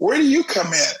 Where do you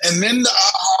come in? And then the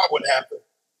aha would happen.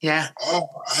 Yeah. Oh,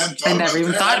 I never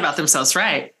even thought about themselves,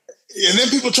 right? And then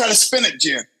people try to spin it,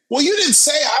 Jen. well, you didn't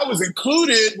say I was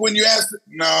included when you asked.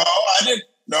 No, I didn't.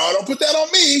 No, don't put that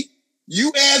on me.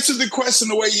 You answered the question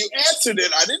the way you answered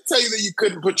it. I didn't tell you that you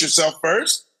couldn't put yourself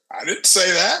first. I didn't say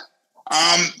that.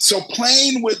 So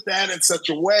playing with that in such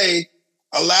a way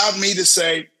allowed me to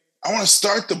say, I want to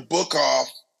start the book off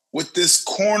with this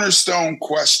cornerstone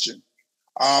question.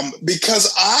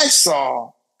 Because I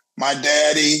saw my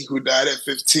daddy, who died at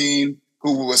 15,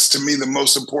 who was to me the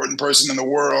most important person in the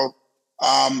world,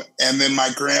 and then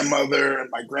my grandmother and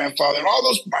my grandfather and all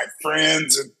those, my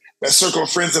friends, and that circle of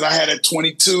friends that I had at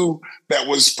 22 that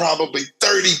was probably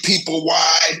 30 people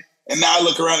wide. And now I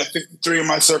look around at 53 and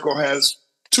my circle has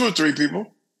 2 or 3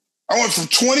 people. I went from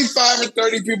 25 or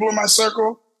 30 people in my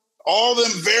circle, all of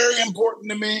them very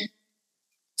important to me,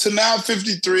 to now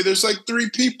 53. There's like 3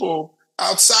 people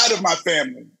outside of my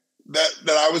family that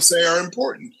I would say are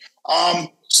important.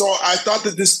 So I thought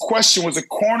that this question was a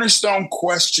cornerstone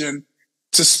question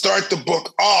to start the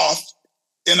book off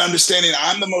in understanding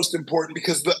I'm the most important,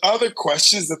 because the other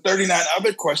questions, the 39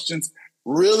 other questions,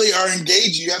 really are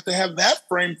engaging. You have to have that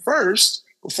frame first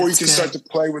before you can start to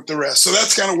play with the rest. So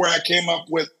that's kind of where I came up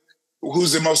with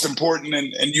who's the most important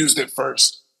and used it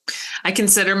first. I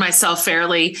consider myself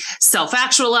fairly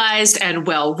self-actualized and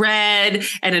well-read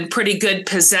and in pretty good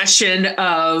possession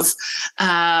of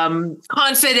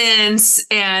confidence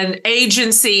and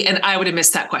agency. And I would have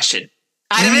missed that question.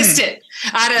 I'd have missed it.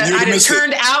 I'd have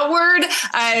turned outward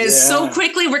so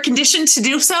quickly. We're conditioned to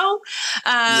do so.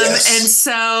 And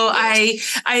so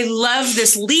I love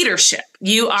this leadership.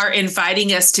 You are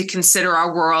inviting us to consider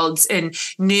our worlds in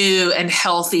new and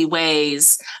healthy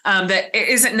ways that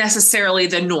isn't necessarily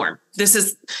the norm. This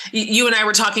is, you and I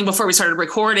were talking before we started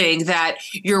recording that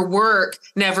your work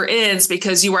never ends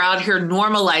because you are out here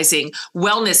normalizing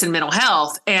wellness and mental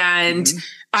health. And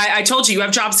I told you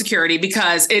have job security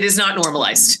because it is not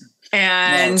normalized.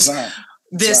 And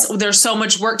there's so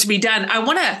much work to be done. I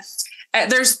want to,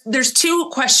 there's 2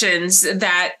 questions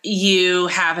that you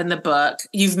have in the book.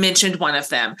 You've mentioned one of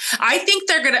them. I think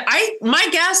my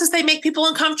guess is they make people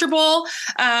uncomfortable,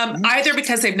 either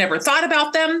because they've never thought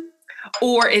about them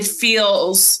or it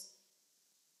feels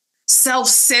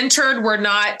self-centered. We're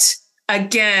not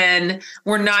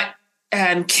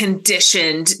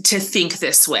conditioned to think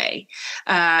this way.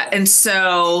 And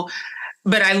so,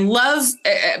 but I love,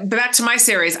 back to my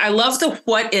series, I love the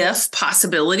what if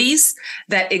possibilities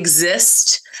that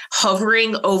exist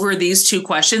hovering over these 2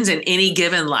 questions in any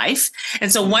given life.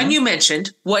 And so one you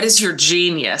mentioned, what is your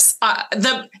genius?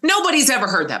 Nobody's ever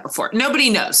heard that before.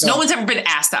 Nobody knows. No one's ever been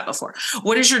asked that before.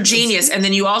 What is your genius? And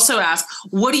then you also ask,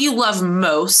 what do you love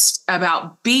most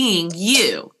about being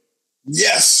you?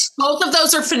 Yes. Both of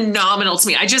those are phenomenal to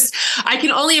me. I can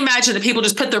only imagine that people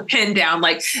just put their pen down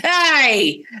like,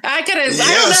 hey, I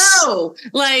don't know.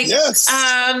 Like,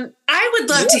 I would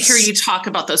love to hear you talk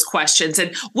about those questions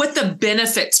and what the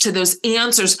benefits to those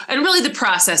answers and really the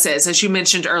process is, as you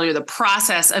mentioned earlier, the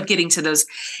process of getting to those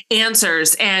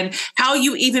answers and how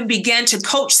you even begin to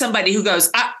coach somebody who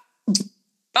goes, I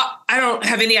don't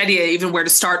have any idea even where to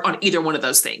start on either one of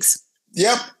those things.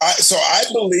 Yep. So I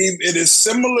believe it is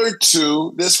similar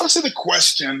to this, especially the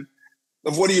question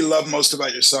of what do you love most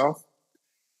about yourself?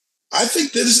 I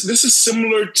think this is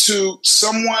similar to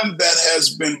someone that has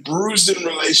been bruised in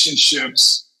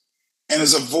relationships and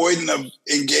is avoiding of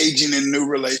engaging in new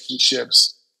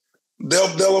relationships.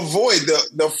 They'll avoid,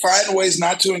 they'll find ways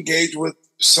not to engage with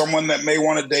someone that may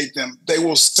want to date them. They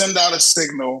will send out a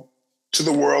signal to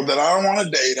the world that I don't want to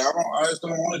date. I just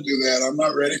don't want to do that. I'm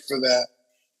not ready for that.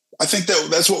 I think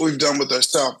that's what we've done with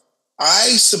ourselves.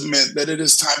 I submit that it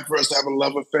is time for us to have a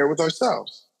love affair with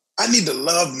ourselves. I need to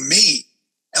love me.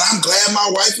 And I'm glad my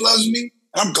wife loves me.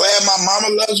 And I'm glad my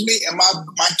mama loves me. And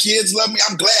my kids love me.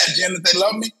 I'm glad, Jen, that they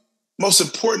love me. Most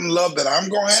important love that I'm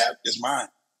going to have is mine.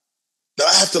 That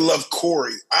I have to love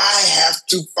Corey. I have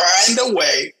to find a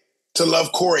way to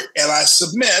love Corey. And I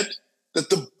submit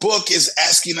that the book is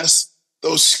asking us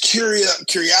those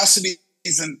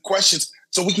curiosities and questions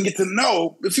so we can get to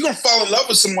know. If you're going to fall in love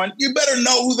with someone, you better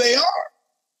know who they are.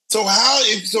 So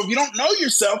if you don't know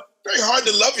yourself, it's very hard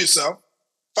to love yourself.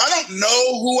 If I don't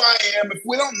know who I am, if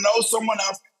we don't know someone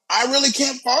else, I really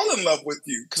can't fall in love with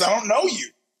you because I don't know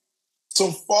you.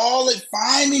 So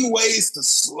finding ways to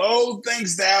slow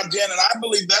things down, Jen, and I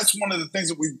believe that's one of the things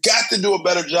that we've got to do a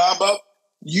better job of.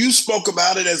 You spoke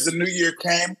about it as the new year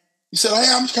came. You said, hey,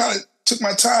 I'm kind of took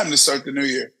my time to start the new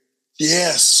year.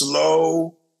 Yeah,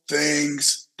 slow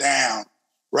things down,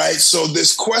 right? So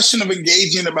this question of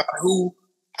engaging about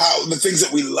how the things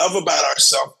that we love about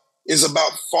ourselves is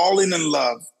about falling in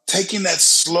love, taking that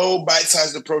slow,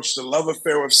 bite-sized approach to love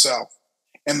affair with self.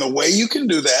 And the way you can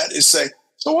do that is say,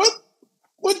 so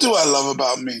what do I love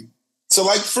about me? So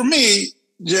like for me,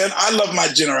 Jen, I love my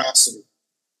generosity.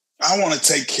 I want to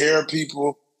take care of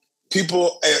people.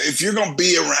 People, if you're going to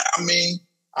be around me,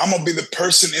 I'm going to be the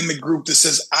person in the group that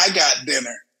says, I got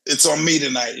dinner. It's on me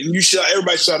tonight. And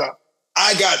everybody shut up.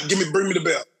 Bring me the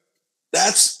bill.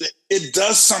 It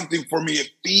does something for me. It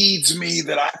feeds me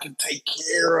that I can take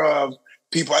care of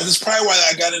people. That's probably why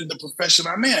I got into the profession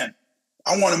I'm in.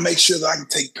 I want to make sure that I can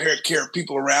take care of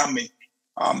people around me.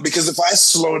 Because if I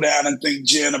slow down and think,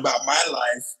 Jen, about my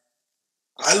life,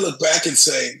 I look back and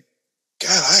say,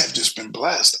 God, I have just been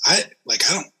blessed. I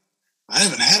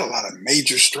haven't had a lot of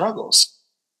major struggles,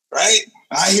 right?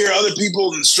 I hear other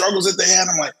people and the struggles that they had.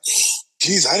 I'm like,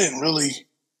 geez, I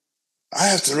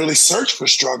have to really search for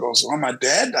struggles. Well, my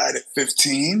dad died at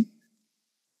 15.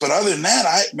 But other than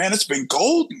that, it's been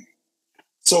golden.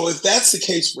 So if that's the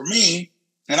case for me,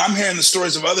 and I'm hearing the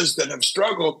stories of others that have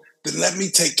struggled, then let me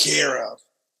take care of.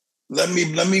 Let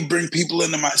me bring people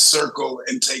into my circle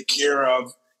and take care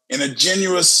of in a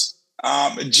genuine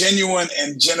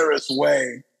and generous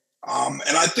way.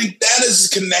 And I think that is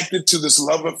connected to this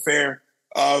love affair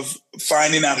of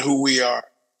finding out who we are.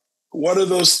 What are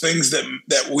those things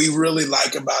that we really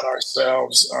like about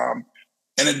ourselves?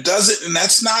 And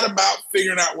that's not about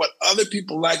figuring out what other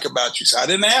people like about you. So I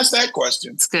didn't ask that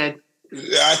question. It's good.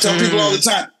 I tell people all the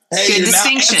time, hey, good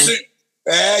distinction.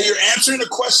 You're answering a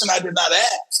question I did not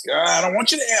ask. I don't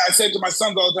want you to answer. I say it to my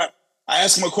sons all the time. I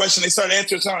ask them a question. They start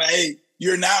answering something. Hey,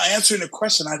 you're now answering a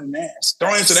question I didn't ask.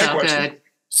 Don't answer that question. Good.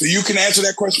 So you can answer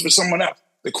that question for someone else.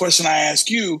 The question I ask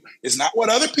you is not what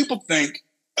other people think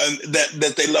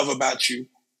that they love about you.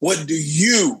 What do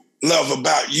you love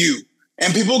about you?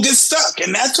 And people get stuck,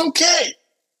 and that's okay.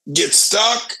 Get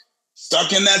stuck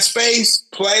in that space,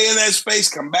 play in that space,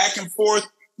 come back and forth,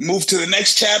 move to the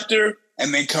next chapter,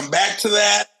 and then come back to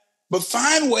that. But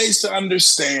find ways to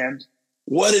understand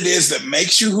what it is that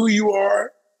makes you who you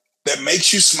are, that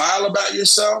makes you smile about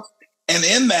yourself. And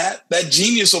in that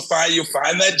genius you'll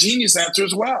find that genius answer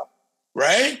as well,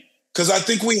 right? Because I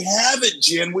think we have it,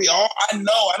 Jen.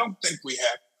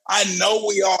 I know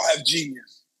we all have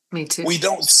genius. Me too. We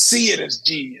don't see it as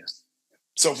genius.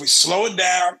 So if we slow it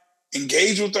down,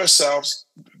 engage with ourselves,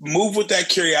 move with that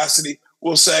curiosity,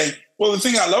 we'll say, well, the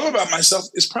thing I love about myself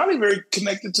is probably very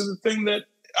connected to the thing that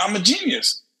I'm a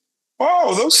genius.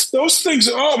 Oh, those things.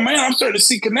 Oh man, I'm starting to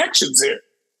see connections here.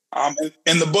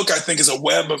 And the book, I think, is a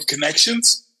web of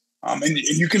connections. And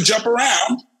you can jump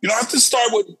around. You don't have to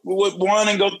start with 1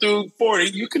 and go through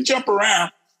 40. You can jump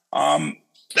around.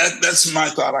 That's my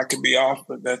thought. I could be off,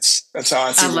 but that's how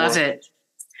I see it. I love it.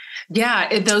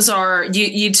 Yeah, those are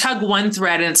you tug one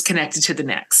thread and it's connected to the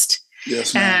next.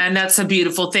 Yes, ma'am. And that's a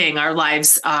beautiful thing. Our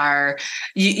lives are,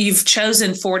 you've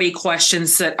chosen 40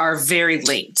 questions that are very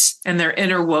linked and they're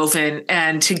interwoven,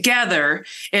 and together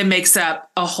it makes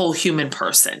up a whole human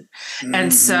person. Mm-hmm.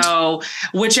 And so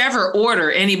whichever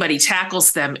order anybody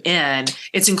tackles them in,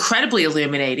 it's incredibly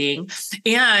illuminating.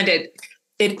 And it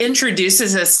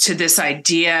introduces us to this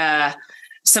idea.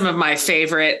 Some of my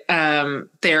favorite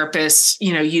therapists,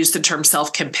 use the term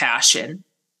self-compassion,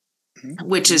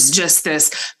 which is just this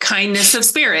kindness of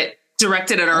spirit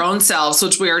directed at our own selves,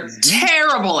 which we are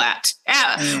terrible at.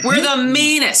 We're the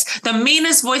meanest. The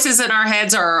meanest voices in our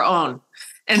heads are our own.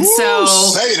 And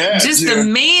the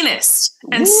meanest.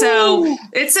 And so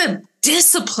it's a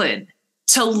discipline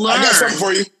to learn. I got something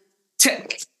for you.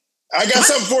 All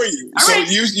so right.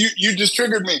 You just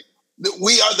triggered me.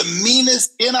 We are the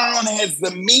meanest in our own heads,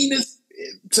 the meanest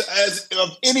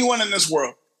of anyone in this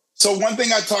world. So one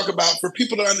thing I talk about for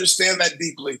people to understand that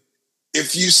deeply,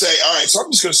 if you say, all right, so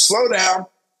I'm just going to slow down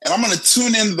and I'm going to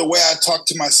tune into the way I talk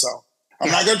to myself. I'm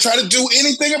not going to try to do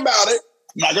anything about it.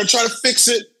 I'm not going to try to fix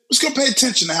it. I'm just going to pay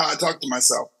attention to how I talk to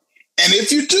myself. And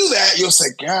if you do that, you'll say,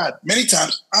 God, many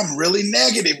times I'm really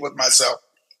negative with myself.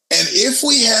 And if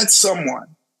we had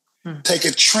someone take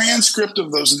a transcript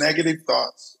of those negative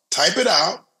thoughts, type it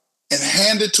out, and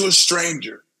hand it to a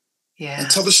stranger, and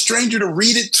tell the stranger to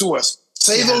read it to us,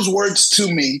 say those words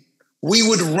to me, we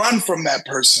would run from that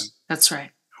person. That's right.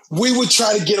 We would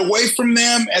try to get away from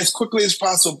them as quickly as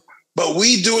possible, but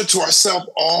we do it to ourselves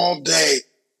all day,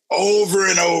 over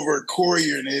and over. Corey,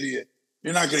 you're an idiot.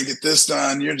 You're not going to get this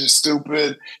done. You're just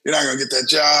stupid. You're not going to get that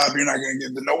job. You're not going to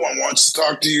get no one wants to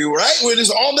talk to you, right? We're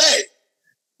just all day.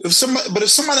 If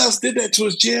somebody else did that to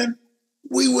us, Jen,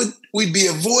 we'd be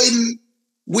avoiding.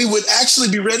 We would actually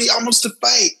be ready almost to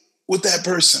fight with that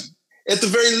person. At the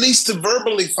very least, to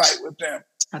verbally fight with them.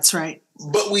 That's right.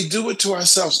 But we do it to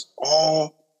ourselves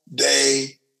all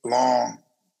day long.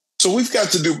 So we've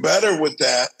got to do better with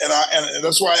that. And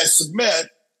that's why I submit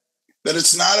that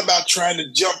it's not about trying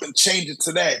to jump and change it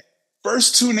today.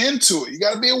 first tune into it. You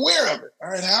got to be aware of it. All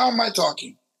right, how am I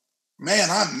talking? Man,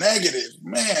 I'm negative.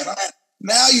 Man,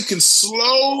 now you can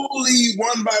slowly,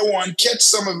 one by one, catch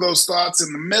some of those thoughts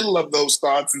in the middle of those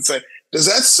thoughts and say, does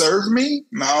that serve me?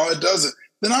 No, it doesn't.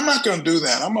 Then I'm not going to do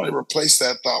that. I'm going to replace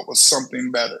that thought with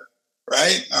something better,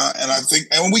 right? And I think,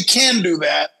 and we can do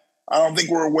that. I don't think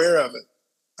we're aware of it.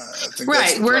 I think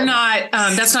right. We're not,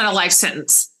 that's not a life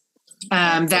sentence.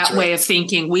 That way of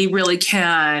thinking, we really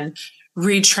can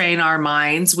retrain our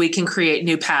minds. We can create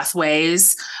new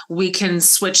pathways. We can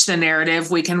switch the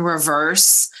narrative. We can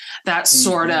reverse that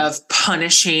sort of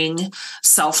punishing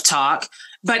self-talk.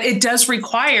 But it does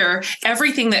require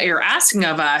everything that you're asking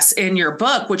of us in your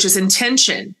book, which is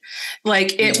intention.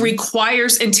 Like it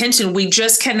requires intention. We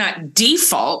just cannot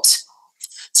default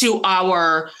to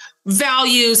our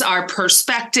values, our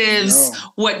perspectives,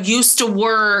 what used to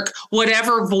work,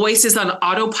 whatever voice is on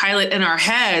autopilot in our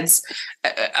heads.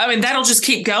 I mean, that'll just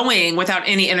keep going without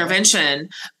any intervention.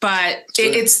 But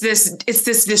it's this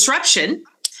disruption.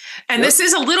 And this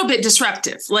is a little bit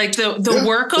disruptive. Like the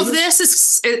work of this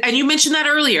is, and you mentioned that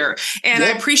earlier. And I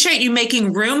appreciate you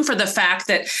making room for the fact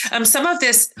that some of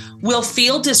this will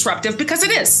feel disruptive because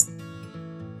it is.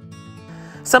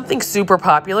 Something super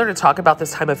popular to talk about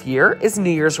this time of year is New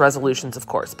Year's resolutions, of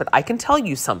course. But I can tell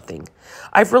you something.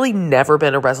 I've really never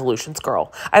been a resolutions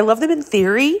girl. I love them in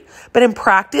theory, but in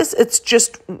practice, it's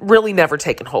just really never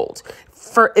taken hold.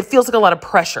 It feels like a lot of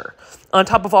pressure on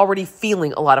top of already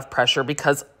feeling a lot of pressure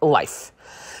because life.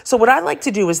 So what I like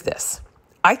to do is this.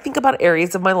 I think about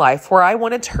areas of my life where I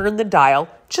want to turn the dial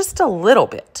just a little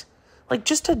bit, like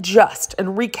just adjust and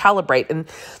recalibrate and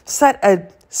set a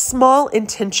small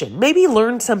intention, maybe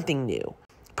learn something new.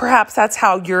 Perhaps that's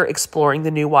how you're exploring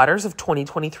the new waters of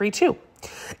 2023 too.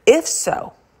 If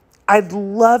so, I'd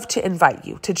love to invite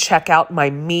you to check out my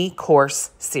Me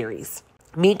Course series.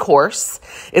 Me Course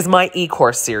is my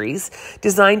e-course series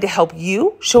designed to help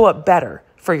you show up better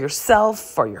for yourself,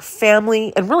 for your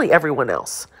family, and really everyone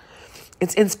else.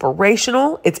 It's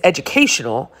inspirational, it's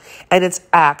educational, and it's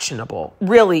actionable.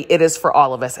 Really, it is for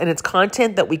all of us, and it's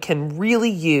content that we can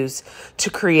really use to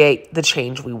create the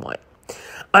change we want.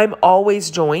 I'm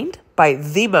always joined by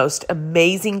the most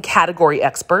amazing category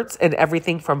experts in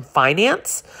everything from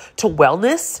finance to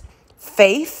wellness,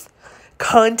 faith,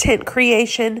 content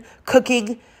creation,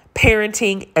 cooking,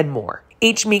 parenting, and more.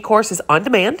 Each Me Course is on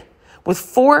demand with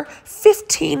 4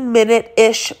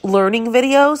 15-minute-ish learning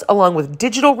videos, along with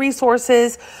digital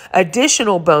resources,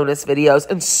 additional bonus videos,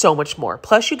 and so much more.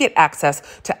 Plus, you get access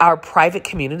to our private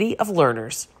community of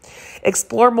learners.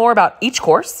 Explore more about each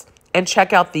course and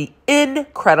check out the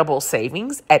incredible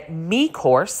savings at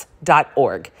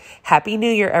mecourse.org. Happy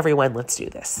New Year, everyone. Let's do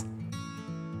this.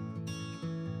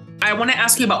 I want to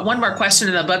ask you about one more question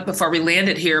in the book before we land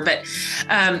it here. But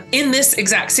in this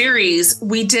exact series,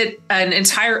 we did an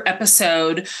entire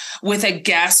episode with a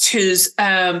guest whose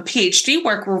PhD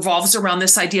work revolves around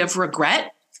this idea of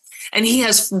regret. And he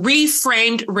has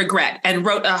reframed regret and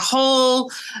wrote a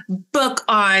whole book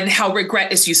on how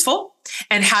regret is useful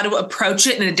and how to approach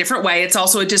it in a different way. It's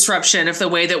also a disruption of the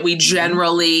way that we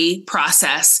generally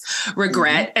process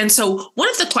regret. And so one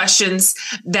of the questions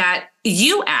that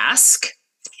you ask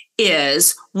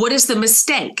is, what is the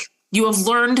mistake you have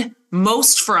learned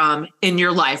most from in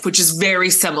your life, which is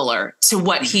very similar to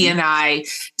what he and I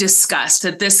discussed,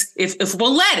 that this, if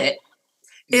we'll let it,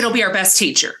 it'll be our best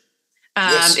teacher.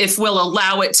 If we'll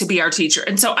allow it to be our teacher.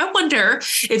 And so I wonder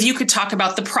if you could talk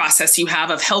about the process you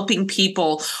have of helping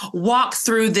people walk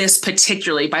through this,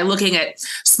 particularly by looking at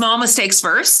small mistakes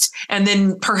first, and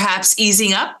then perhaps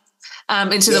easing up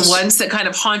into the ones that kind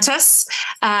of haunt us.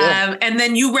 And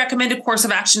then you recommend a course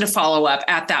of action to follow up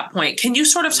at that point. Can you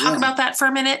sort of talk about that for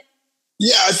a minute?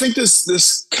 Yeah, I think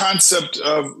this concept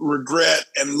of regret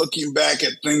and looking back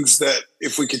at things that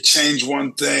if we could change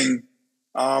one thing,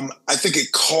 I think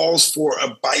it calls for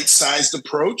a bite-sized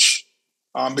approach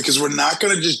because we're not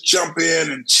going to just jump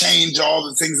in and change all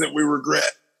the things that we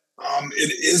regret.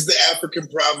 It is the African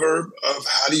proverb of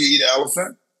how do you eat an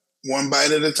elephant? One bite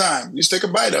at a time. You just take a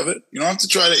bite of it. You don't have to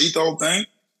try to eat the whole thing.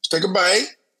 Just take a bite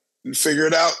and figure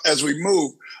it out as we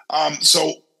move.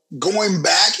 So going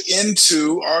back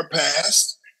into our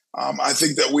past, I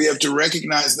think that we have to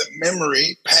recognize that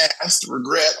memory, past,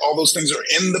 regret, all those things are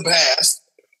in the past.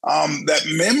 That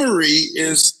memory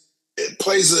it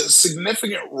plays a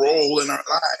significant role in our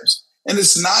lives. And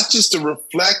it's not just to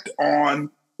reflect on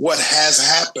what has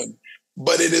happened,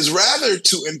 but it is rather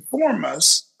to inform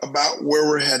us about where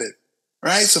we're headed,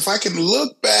 right? So if I can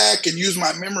look back and use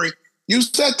my memory,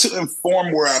 use that to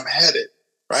inform where I'm headed,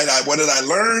 right? What did I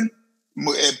learn?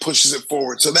 It pushes it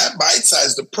forward. So that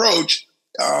bite-sized approach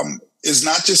is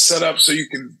not just set up so you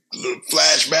can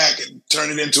flash back and turn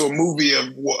it into a movie of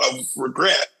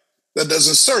regret that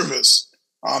doesn't serve us.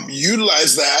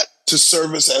 Utilize that to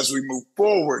serve us as we move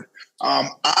forward.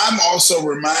 I'm also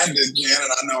reminded, Jen,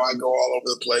 and I know I go all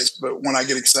over the place, but when I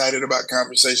get excited about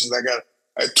conversations, I got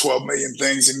 12 million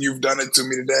things, and you've done it to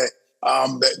me today,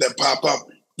 that pop up.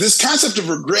 This concept of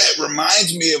regret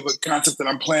reminds me of a concept that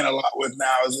I'm playing a lot with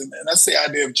now, and that's the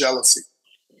idea of jealousy,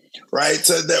 right?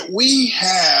 So that we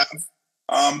have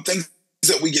things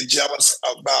that we get jealous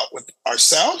about with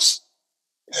ourselves,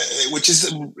 which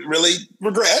is really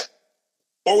regret,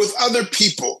 or with other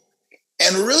people.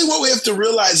 And really what we have to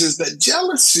realize is that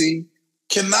jealousy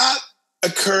does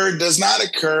not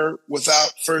occur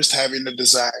without first having the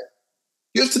desire.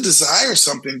 You have to desire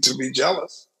something to be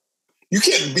jealous. You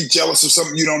can't be jealous of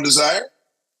something you don't desire.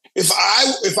 If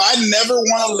I never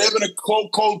want to live in a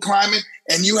cold climate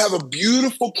and you have a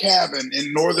beautiful cabin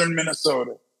in northern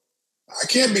Minnesota, I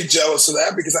can't be jealous of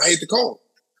that because I hate the cold,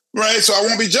 right? So I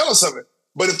won't be jealous of it.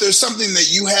 But if there's something that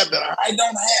you have that I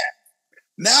don't have,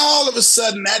 now all of a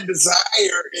sudden that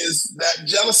desire that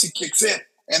jealousy kicks in.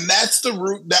 And that's the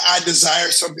root that I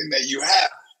desire something that you have.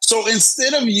 So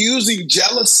instead of using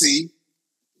jealousy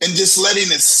and just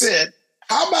letting it sit,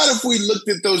 how about if we looked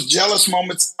at those jealous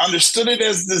moments, understood it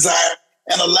as desire,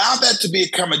 and allowed that to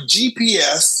become a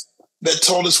GPS that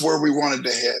told us where we wanted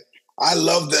to head? I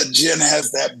love that Jen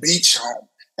has that beach home,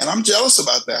 and I'm jealous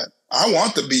about that. I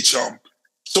want the beach home.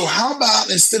 So how about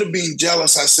instead of being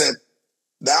jealous, I said,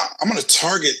 now I'm going to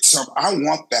target something. I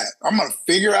want that. I'm going to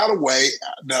figure out a way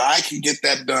that I can get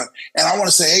that done. And I want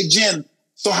to say, hey, Jen,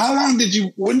 so when did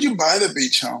you buy the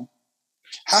beach home?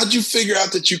 How did you figure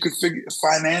out that you could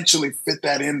financially fit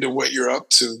that into what you're up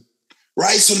to?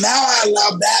 Right? So now I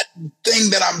allow that thing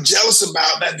that I'm jealous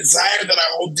about, that desire that I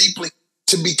hold deeply,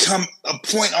 to become a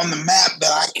point on the map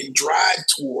that I can drive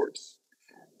towards,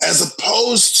 as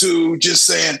opposed to just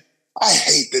saying, I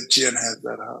hate that Jen has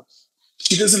that house.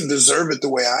 She doesn't deserve it the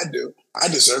way I do. I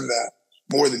deserve that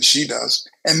more than she does.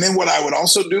 And then what I would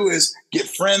also do is get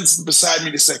friends beside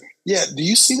me to say, yeah, do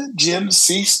you see that Jen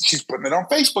she's putting it on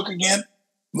Facebook again?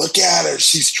 Look at her.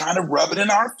 She's trying to rub it in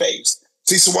our face.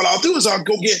 See, so what I'll do is I'll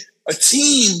go get a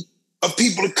team of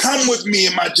people to come with me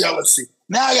in my jealousy.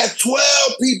 Now I got 12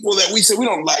 people that we say, we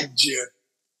don't like Jen.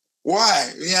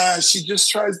 Why? Yeah, she just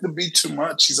tries to be too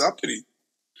much. She's uppity.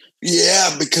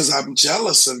 Yeah, because I'm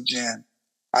jealous of Jen.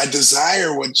 I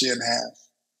desire what Jen has,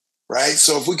 right?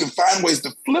 So if we can find ways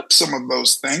to flip some of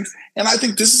those things, and I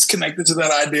think this is connected to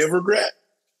that idea of regret,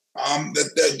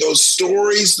 that those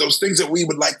stories, those things that we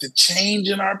would like to change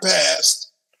in our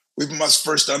past, we must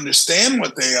first understand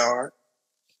what they are,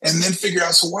 and then figure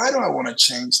out, so why do I want to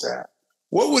change that?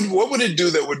 What would it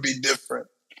do that would be different?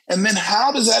 And then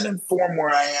how does that inform where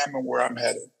I am and where I'm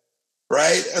headed,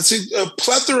 right? I see a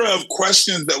plethora of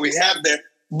questions that we have there.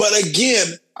 But again,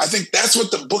 I think that's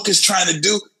what the book is trying to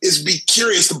do, is be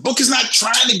curious. The book is not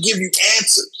trying to give you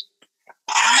answers.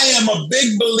 I am a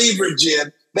big believer,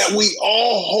 Jen, that we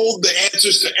all hold the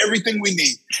answers to everything we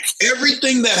need.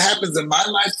 Everything that happens in my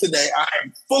life today, I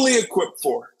am fully equipped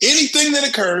for. Anything that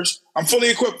occurs, I'm fully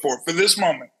equipped for this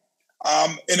moment.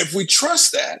 And if we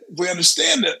trust that, if we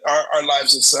understand that our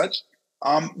lives as such,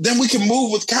 then we can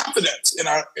move with confidence in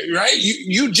our, right?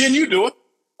 You, Jen, you do it.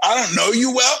 I don't know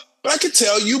you well, but I can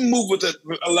tell you move with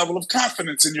a level of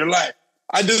confidence in your life.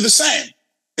 I do the same.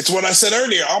 It's what I said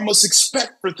earlier. I almost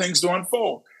expect for things to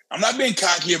unfold. I'm not being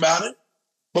cocky about it,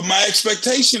 but my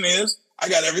expectation is I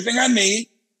got everything I need.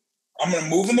 I'm going to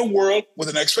move in the world with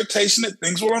an expectation that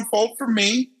things will unfold for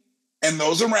me and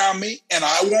those around me. And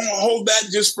I won't hold that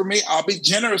just for me. I'll be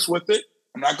generous with it.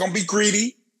 I'm not going to be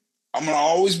greedy. I'm going to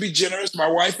always be generous. My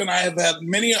wife and I have had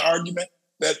many an argument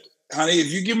that, honey,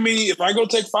 if I go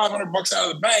take $500 out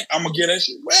of the bank, I'm going to get that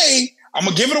shit away. I'm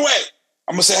going to give it away.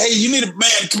 I'm going to say, hey, you need a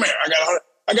man, come here.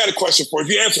 I got a question for you.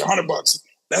 If you answer $100,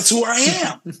 that's who I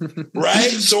am,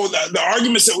 right? So the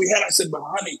arguments that we had, I said, but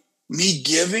honey, me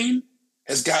giving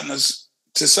has gotten us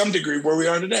to some degree where we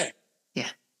are today. Yeah.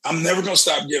 I'm never going to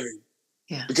stop giving.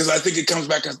 Yeah. Because I think it comes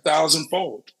back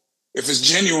 1,000-fold if it's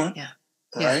genuine. Yeah.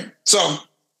 Right. Yeah. So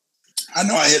I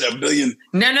know I hit a billion.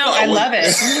 No, I love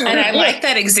it. And I like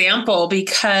that example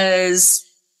because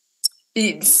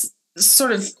it's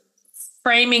sort of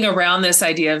framing around this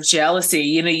idea of jealousy.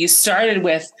 You know, you started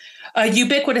with a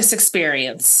ubiquitous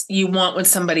experience. You want what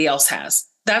somebody else has.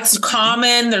 That's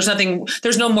common. There's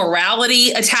no morality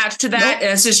attached to that.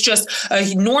 Nope. It's just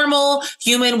a normal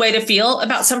human way to feel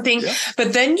about something. Yeah.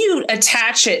 But then you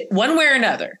attach it one way or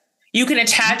another. You can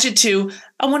attach it to,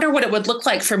 I wonder what it would look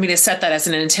like for me to set that as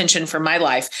an intention for my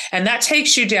life. And that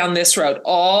takes you down this road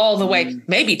all the way,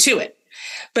 maybe to it.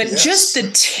 but just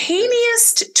the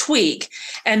teeniest tweak.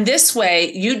 And this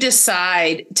way you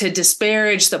decide to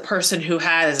disparage the person who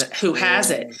has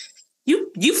it.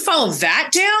 You follow that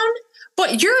down,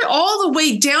 but you're all the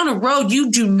way down a road you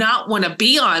do not want to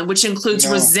be on, which includes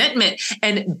resentment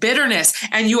and bitterness.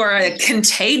 And you are a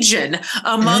contagion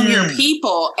among your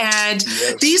people. And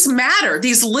these matter,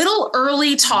 these little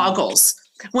early toggles.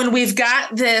 When we've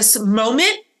got this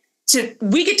moment,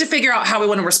 we get to figure out how we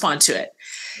want to respond to it.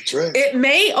 That's right. It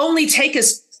may only take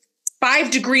us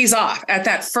 5 degrees off at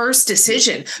that first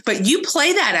decision, but you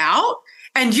play that out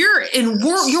and you're in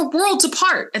your worlds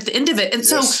apart at the end of it. And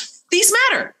so these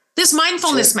matter. This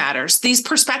mindfulness matters. These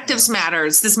perspectives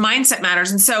matters. This mindset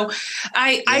matters. And so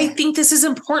I think this is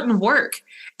important work.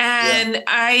 And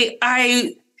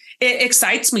it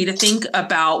excites me to think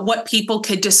about what people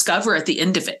could discover at the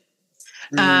end of it.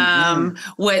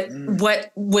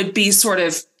 What would be sort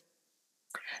of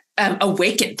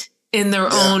awakened in their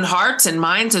own hearts and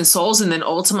minds and souls, and then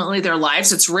ultimately their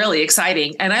lives. It's really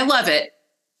exciting. And I love it.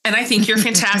 And I think you're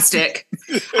fantastic.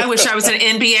 I wish I was an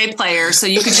NBA player so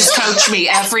you could just coach me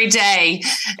every day.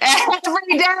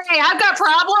 Every day. I've got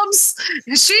problems.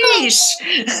 Sheesh.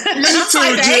 Me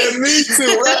too, Jim. Me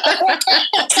too.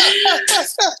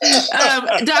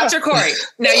 Dr. Corey,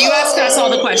 now you asked us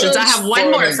all the questions. I have one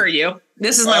more for you.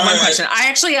 This is my one question. I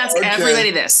actually ask everybody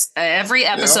this, every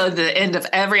episode, the end of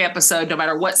every episode, no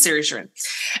matter what series you're in.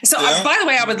 So by the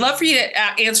way, I would love for you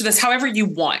to answer this however you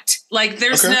want. Like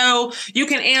there's you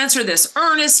can answer this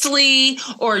earnestly,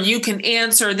 or you can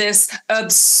answer this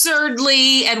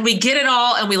absurdly, and we get it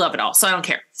all and we love it all. So I don't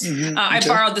care. I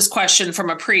borrowed this question from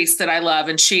a priest that I love,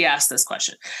 and she asked this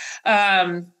question.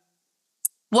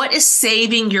 What is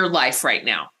saving your life right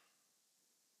now?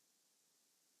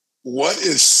 What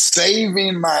is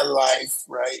saving my life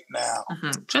right now?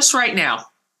 Just right now.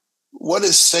 What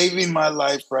is saving my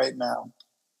life right now?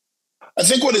 I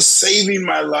think what is saving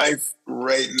my life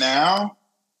right now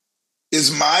is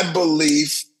my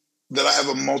belief that I have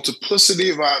a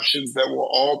multiplicity of options that will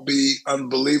all be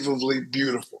unbelievably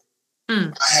beautiful.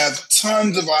 I have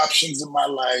tons of options in my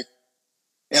life,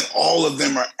 and all of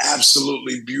them are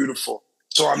absolutely beautiful.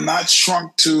 So I'm not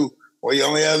shrunk to, well, you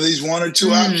only have these 1 or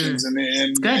 2 options, and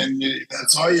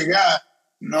that's all you got.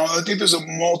 No, I think there's a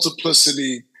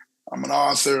multiplicity. I'm an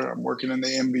author. I'm working in the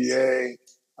NBA.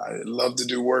 I love to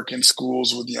do work in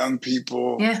schools with young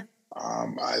people.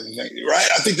 I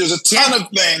think there's a ton of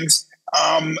things.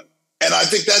 And I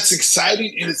think that's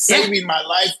exciting, and it's saving my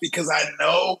life because I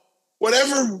know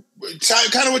whatever,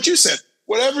 kind of what you said,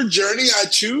 whatever journey I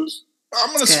choose, I'm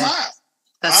going to smile.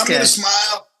 I'm going to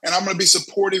smile. And I'm going to be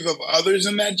supportive of others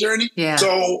in that journey.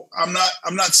 So I'm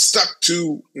not stuck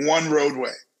to one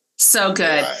roadway. So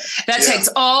good. That takes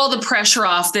all the pressure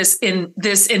off this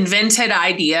invented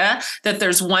idea that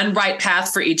there's one right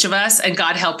path for each of us, and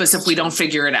God help us if we don't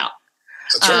figure it out.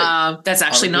 That's right. That's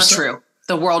actually 100%. Not true.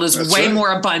 The world is way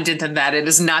more abundant than that. It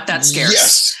is not that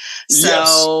scarce.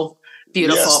 So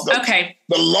beautiful. The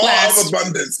law of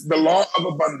abundance. The law of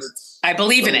abundance. I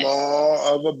believe in it.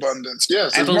 Law of abundance.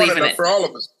 Yes, I believe in it for all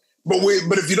of us. But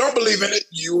if you don't believe in it,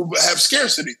 you have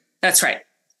scarcity. That's right.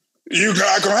 You're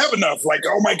not gonna have enough. Like,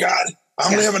 oh my God,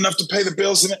 I only have enough to pay the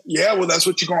bills. Yeah, well, that's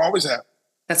what you're gonna always have.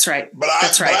 That's right. But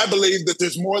I believe that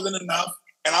there's more than enough,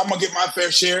 and I'm gonna get my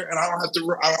fair share, and I don't have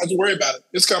to worry about it.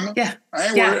 It's coming. I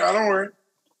ain't worried. I don't worry.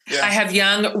 I have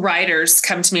young writers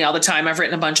come to me all the time. I've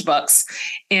written a bunch of books,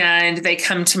 and they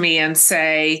come to me and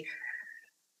say,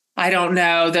 I don't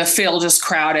know, the field is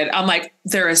crowded. I'm like,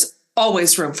 there is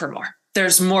always room for more.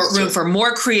 There's more room for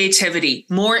more creativity,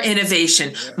 more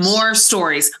innovation, more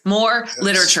stories, more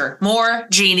literature, more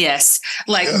genius,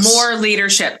 more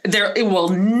leadership. It will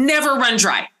never run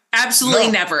dry.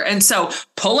 Absolutely never. And so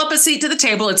pull up a seat to the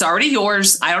table. It's already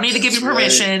yours. I don't need to give you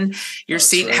permission. Your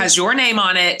seat has your name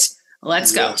on it.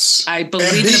 Let's go. I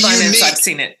believe in abundance. I've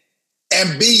seen it.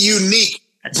 And be unique.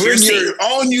 Bring your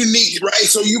own unique, right?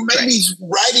 So you may be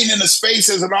writing in a space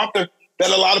as an author that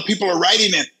a lot of people are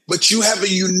writing in, but you have a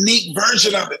unique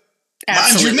version of it.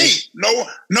 Absolutely. Mine's unique.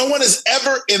 No one has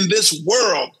ever in this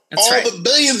world, the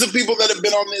billions of people that have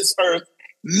been on this earth,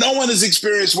 no one has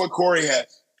experienced what Corey has.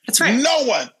 That's right. No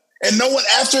one. And no one,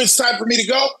 after it's time for me to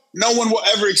go, no one will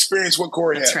ever experience what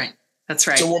Corey has. That's right. That's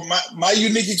right. So my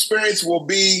unique experience will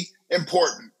be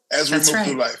important as we move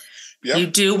through life. Yep. You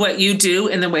do what you do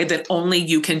in the way that only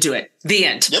you can do it. The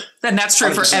end. Yep. And that's true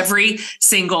 100%. For every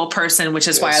single person, which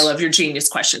is why I love your genius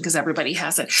question, because everybody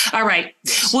has it. All right.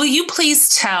 Will you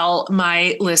please tell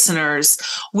my listeners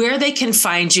where they can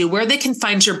find you, where they can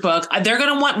find your book? They're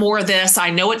going to want more of this.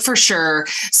 I know it for sure.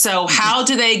 So how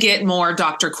do they get more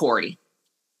Dr. Corey?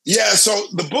 Yeah, so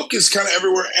the book is kind of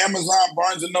everywhere: Amazon,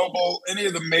 Barnes and Noble, any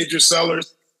of the major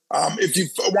sellers. If you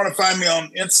want to find me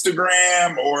on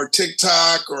Instagram or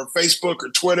TikTok or Facebook or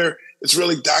Twitter, it's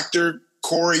really Dr.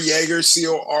 Corey Yeager,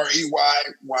 CoreyYeager.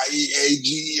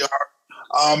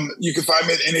 You can find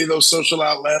me at any of those social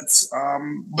outlets.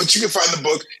 But you can find the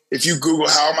book if you Google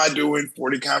 "How Am I Doing?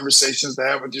 40 Conversations to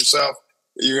Have with Yourself."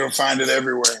 You're going to find it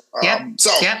everywhere.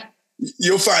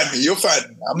 You'll find me. You'll find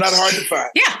me. I'm not hard to find.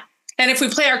 Yeah. And if we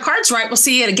play our cards right, we'll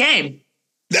see you at a game.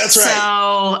 That's right.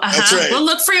 So That's right. We'll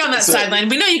look for you on that sideline.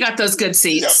 We know you got those good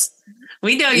seats. Yep.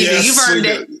 We know you do. You've earned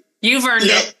it. You've earned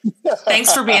it.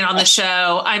 Thanks for being on the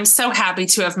show. I'm so happy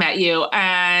to have met you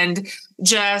and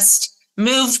just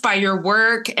moved by your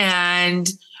work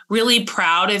and really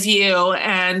proud of you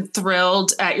and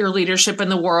thrilled at your leadership in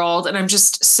the world. And I'm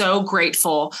just so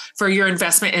grateful for your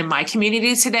investment in my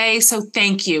community today. So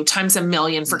thank you times a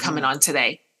million for coming on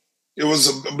today. It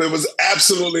was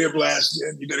absolutely a blast,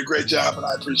 Jen. You did a great job, and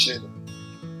I appreciate it.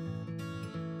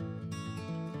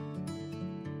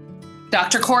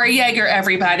 Dr. Corey Yeager,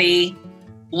 everybody.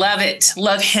 Love it.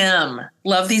 Love him.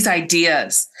 Love these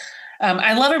ideas.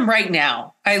 I love him right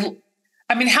now. I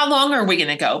mean, how long are we going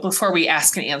to go before we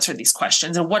ask and answer these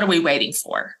questions? And what are we waiting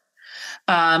for?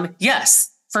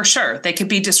 Yes, for sure. They could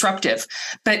be disruptive.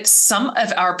 But some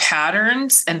of our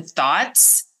patterns and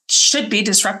thoughts should be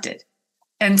disrupted.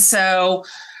 And so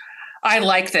I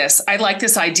like this. I like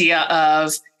this idea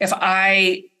of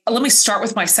let me start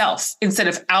with myself instead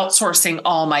of outsourcing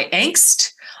all my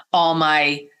angst, all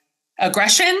my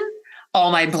aggression,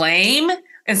 all my blame,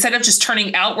 instead of just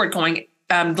turning outward going,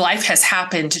 life has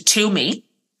happened to me.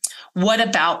 What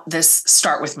about this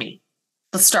start with me?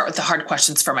 Let's start with the hard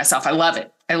questions for myself. I love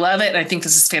it. I love it. And I think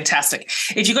this is fantastic.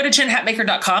 If you go to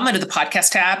jenhatmaker.com under the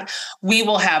podcast tab, we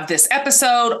will have this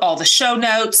episode, all the show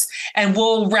notes, and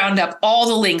we'll round up all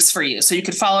the links for you. So you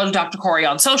can follow Dr. Corey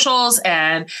on socials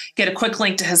and get a quick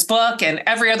link to his book and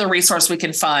every other resource we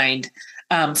can find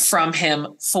from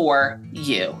him for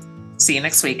you. See you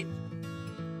next week.